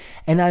view,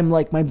 and I'm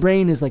like, my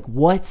brain is like,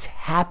 what's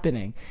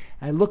happening?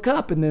 I look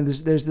up, and then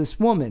there's this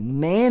woman,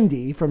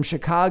 Mandy from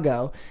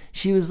Chicago.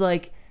 She was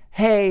like,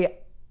 "Hey,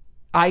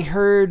 I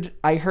heard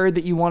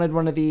that you wanted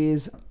one of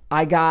these.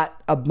 I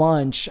got a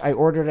bunch. I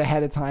ordered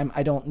ahead of time.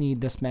 I don't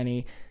need this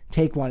many.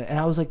 Take one." And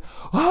I was like,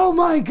 "Oh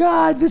my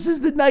God, this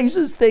is the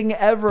nicest thing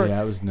ever."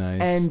 Yeah, it was nice.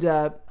 And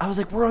I was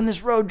like, "We're on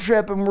this road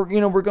trip, and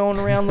we're going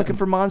around looking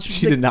for monsters."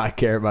 She did not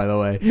care, by the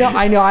way. No,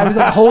 I know. I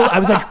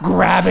was like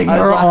grabbing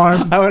her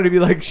arm. I wanted to be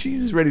like,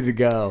 she's ready to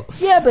go.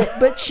 Yeah,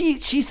 but she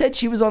said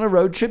she was on a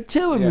road trip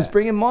too, and was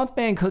bringing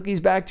Mothman cookies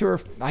back to her,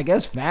 I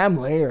guess,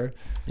 family or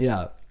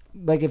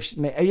like if she,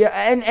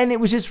 and it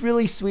was just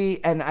really sweet,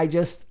 and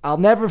I'll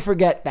never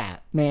forget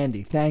that,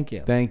 Mandy. Thank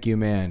you. Thank you,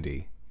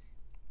 Mandy.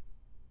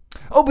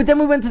 Oh, but then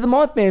we went to the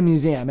Mothman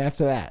Museum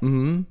after that.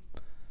 Mm-hmm.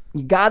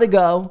 You gotta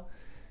go.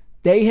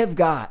 They have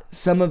got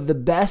some of the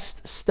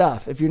best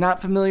stuff. If you're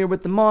not familiar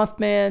with the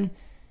Mothman,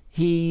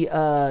 he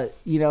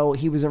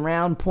was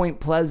around Point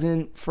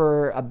Pleasant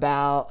for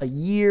about a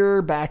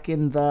year back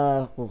in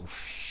the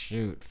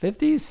 50s,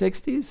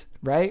 60s,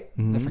 right?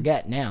 Mm-hmm. I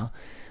forget now.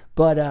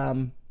 But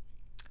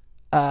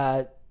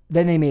then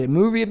they made a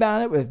movie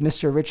about it with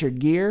Mr. Richard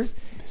Gere.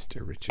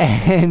 Mr. Richard.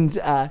 And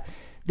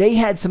they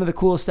had some of the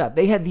coolest stuff.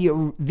 They had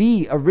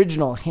the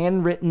original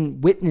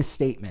handwritten witness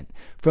statement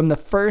from the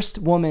first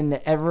woman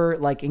that ever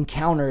like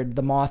encountered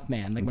the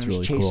Mothman, like when it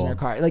was chasing her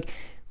car, like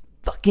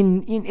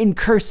fucking in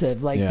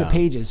cursive, like the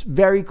pages.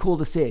 Very cool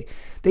to see.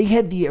 They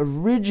had the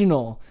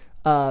original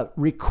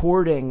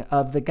recording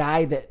of the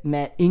guy that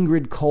met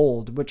Ingrid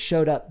Cold, which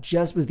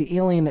was the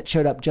alien that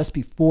showed up just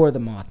before the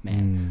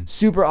Mothman.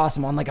 Super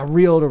awesome on like a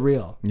reel to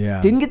reel.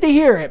 Yeah. Didn't get to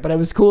hear it, but it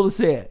was cool to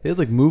see it. They had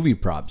like movie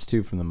props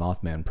too from the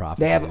Mothman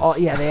prophecies.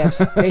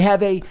 They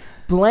have a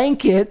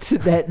blanket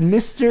that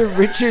Mr.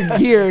 Richard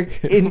Gere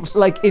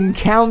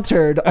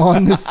encountered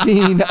on the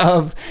scene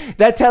of.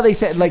 That's how they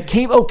said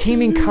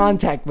came in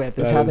contact with.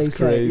 Is how they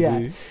said.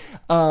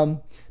 Yeah.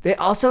 They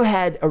also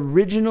had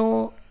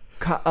original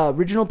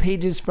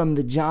pages from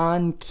the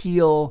John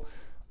Keel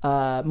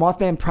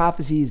Mothman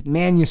Prophecies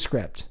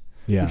manuscript,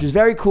 which was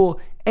very cool.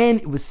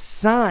 And it was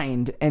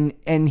signed,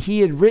 and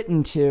he had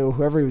written to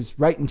whoever he was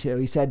writing to.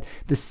 He said,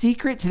 "The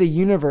secret to the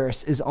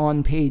universe is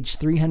on page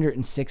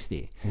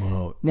 360."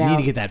 Whoa! Now, we need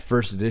to get that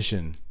first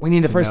edition. We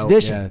need the first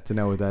edition. Yeah, to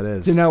know what that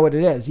is. To know what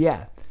it is,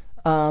 yeah.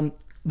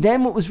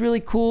 Then what was really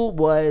cool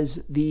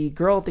was the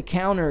girl at the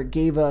counter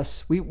gave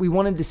us. We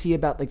wanted to see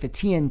about like the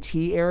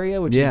TNT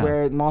area, which is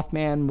where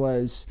Mothman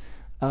was.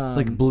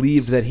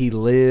 Believed that he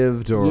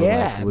lived or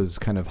was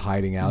kind of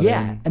hiding out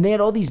in. And they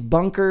had all these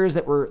bunkers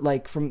that were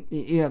like from,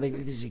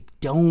 these like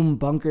dome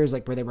bunkers,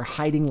 like where they were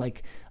hiding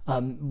like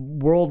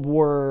World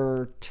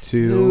War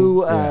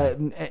II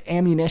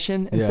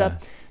ammunition and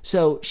stuff.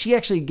 So she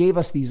actually gave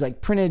us these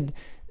like printed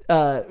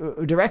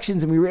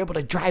directions, and we were able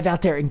to drive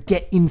out there and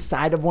get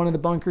inside of one of the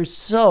bunkers.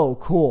 So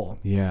cool.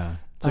 Yeah.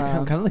 It's like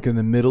kind of like in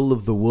the middle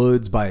of the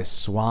woods by a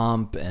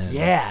swamp.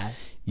 And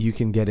you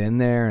can get in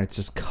there and it's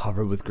just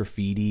covered with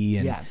graffiti,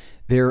 and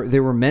they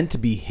were meant to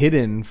be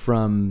hidden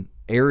from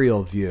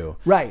aerial view,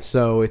 right?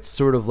 So it's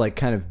sort of like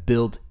kind of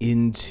built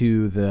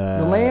into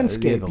the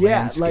landscape.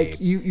 Landscape. Like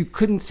you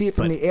couldn't see it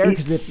from the air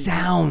because it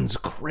sounds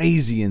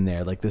crazy in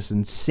there, like this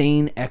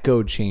insane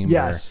echo chamber.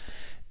 Yes,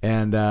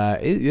 and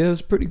it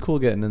was pretty cool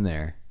getting in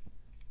there,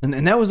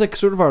 and that was like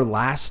sort of our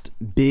last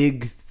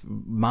big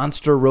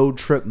monster road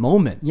trip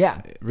moment.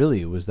 Yeah,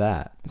 really, it was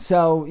that.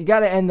 So you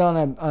got to end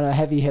on a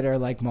heavy hitter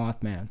like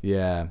Mothman.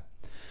 Yeah.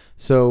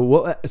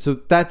 So so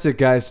that's it,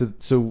 guys.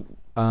 So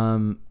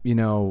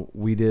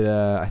we did.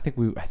 I think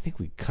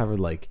we covered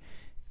like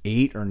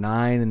 8 or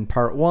 9 in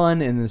part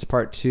 1, and this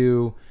part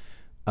 2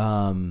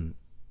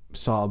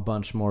 saw a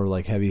bunch more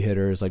like heavy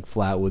hitters like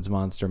Flatwoods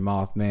Monster,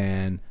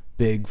 Mothman,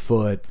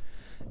 Bigfoot,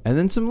 and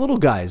then some little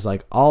guys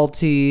like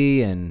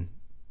Alti and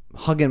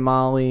Huggin'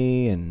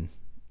 Molly and.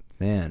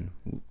 Man,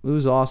 it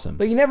was awesome.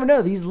 But you never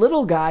know. These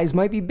little guys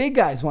might be big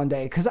guys one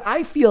day. Because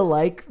I feel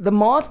like the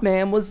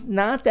Mothman was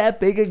not that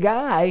big a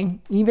guy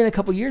even a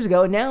couple years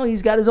ago. And now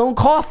he's got his own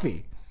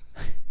coffee.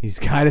 He's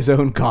got his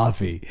own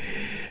coffee.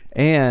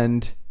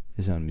 And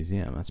his own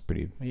museum. That's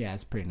pretty... Yeah,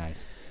 it's pretty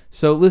nice.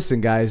 So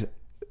listen, guys.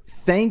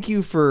 Thank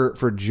you for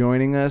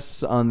joining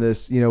us on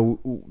this,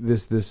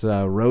 this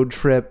road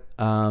trip.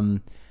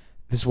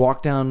 This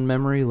walk down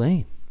memory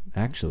lane.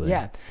 Actually,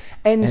 yeah,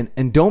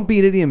 and Don't Be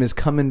an Idiom is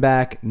coming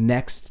back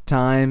next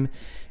time,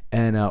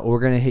 and we're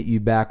gonna hit you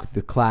back with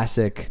the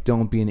classic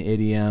Don't Be an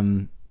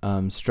Idiom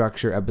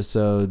structure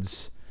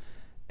episodes,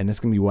 and it's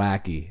gonna be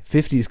wacky.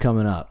 50's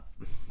coming up.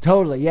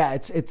 Totally, yeah,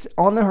 it's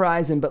on the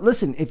horizon. But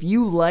listen, if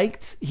you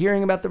liked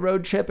hearing about the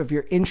road trip, if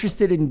you're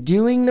interested in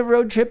doing the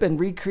road trip and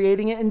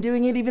recreating it and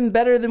doing it even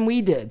better than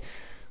we did,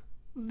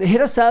 hit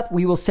us up.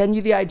 We will send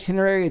you the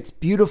itinerary. It's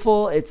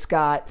beautiful. It's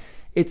got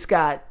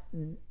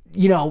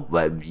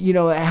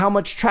how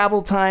much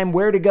travel time,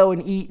 where to go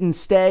and eat and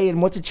stay,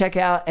 and what to check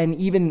out, and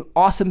even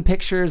awesome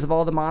pictures of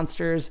all the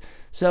monsters.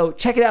 So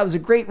check it out. It was a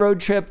great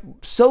road trip.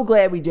 So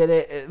glad we did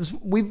it.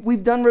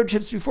 We've done road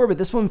trips before, but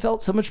this one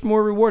felt so much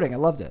more rewarding. I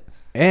loved it.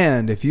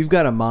 And if you've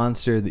got a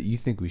monster that you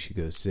think we should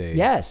go see,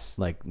 yes,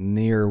 like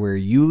near where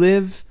you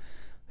live,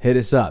 hit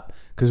us up,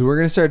 because we're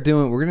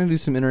gonna do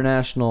some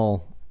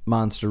international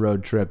monster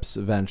road trips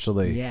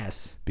eventually.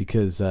 Yes,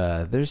 because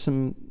there's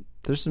some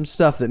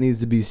stuff that needs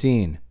to be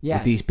seen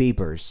with these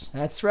peepers.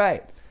 That's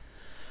right.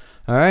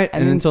 All right.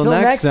 And until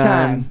next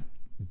time,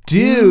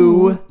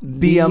 do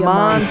be a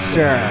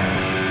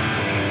monster.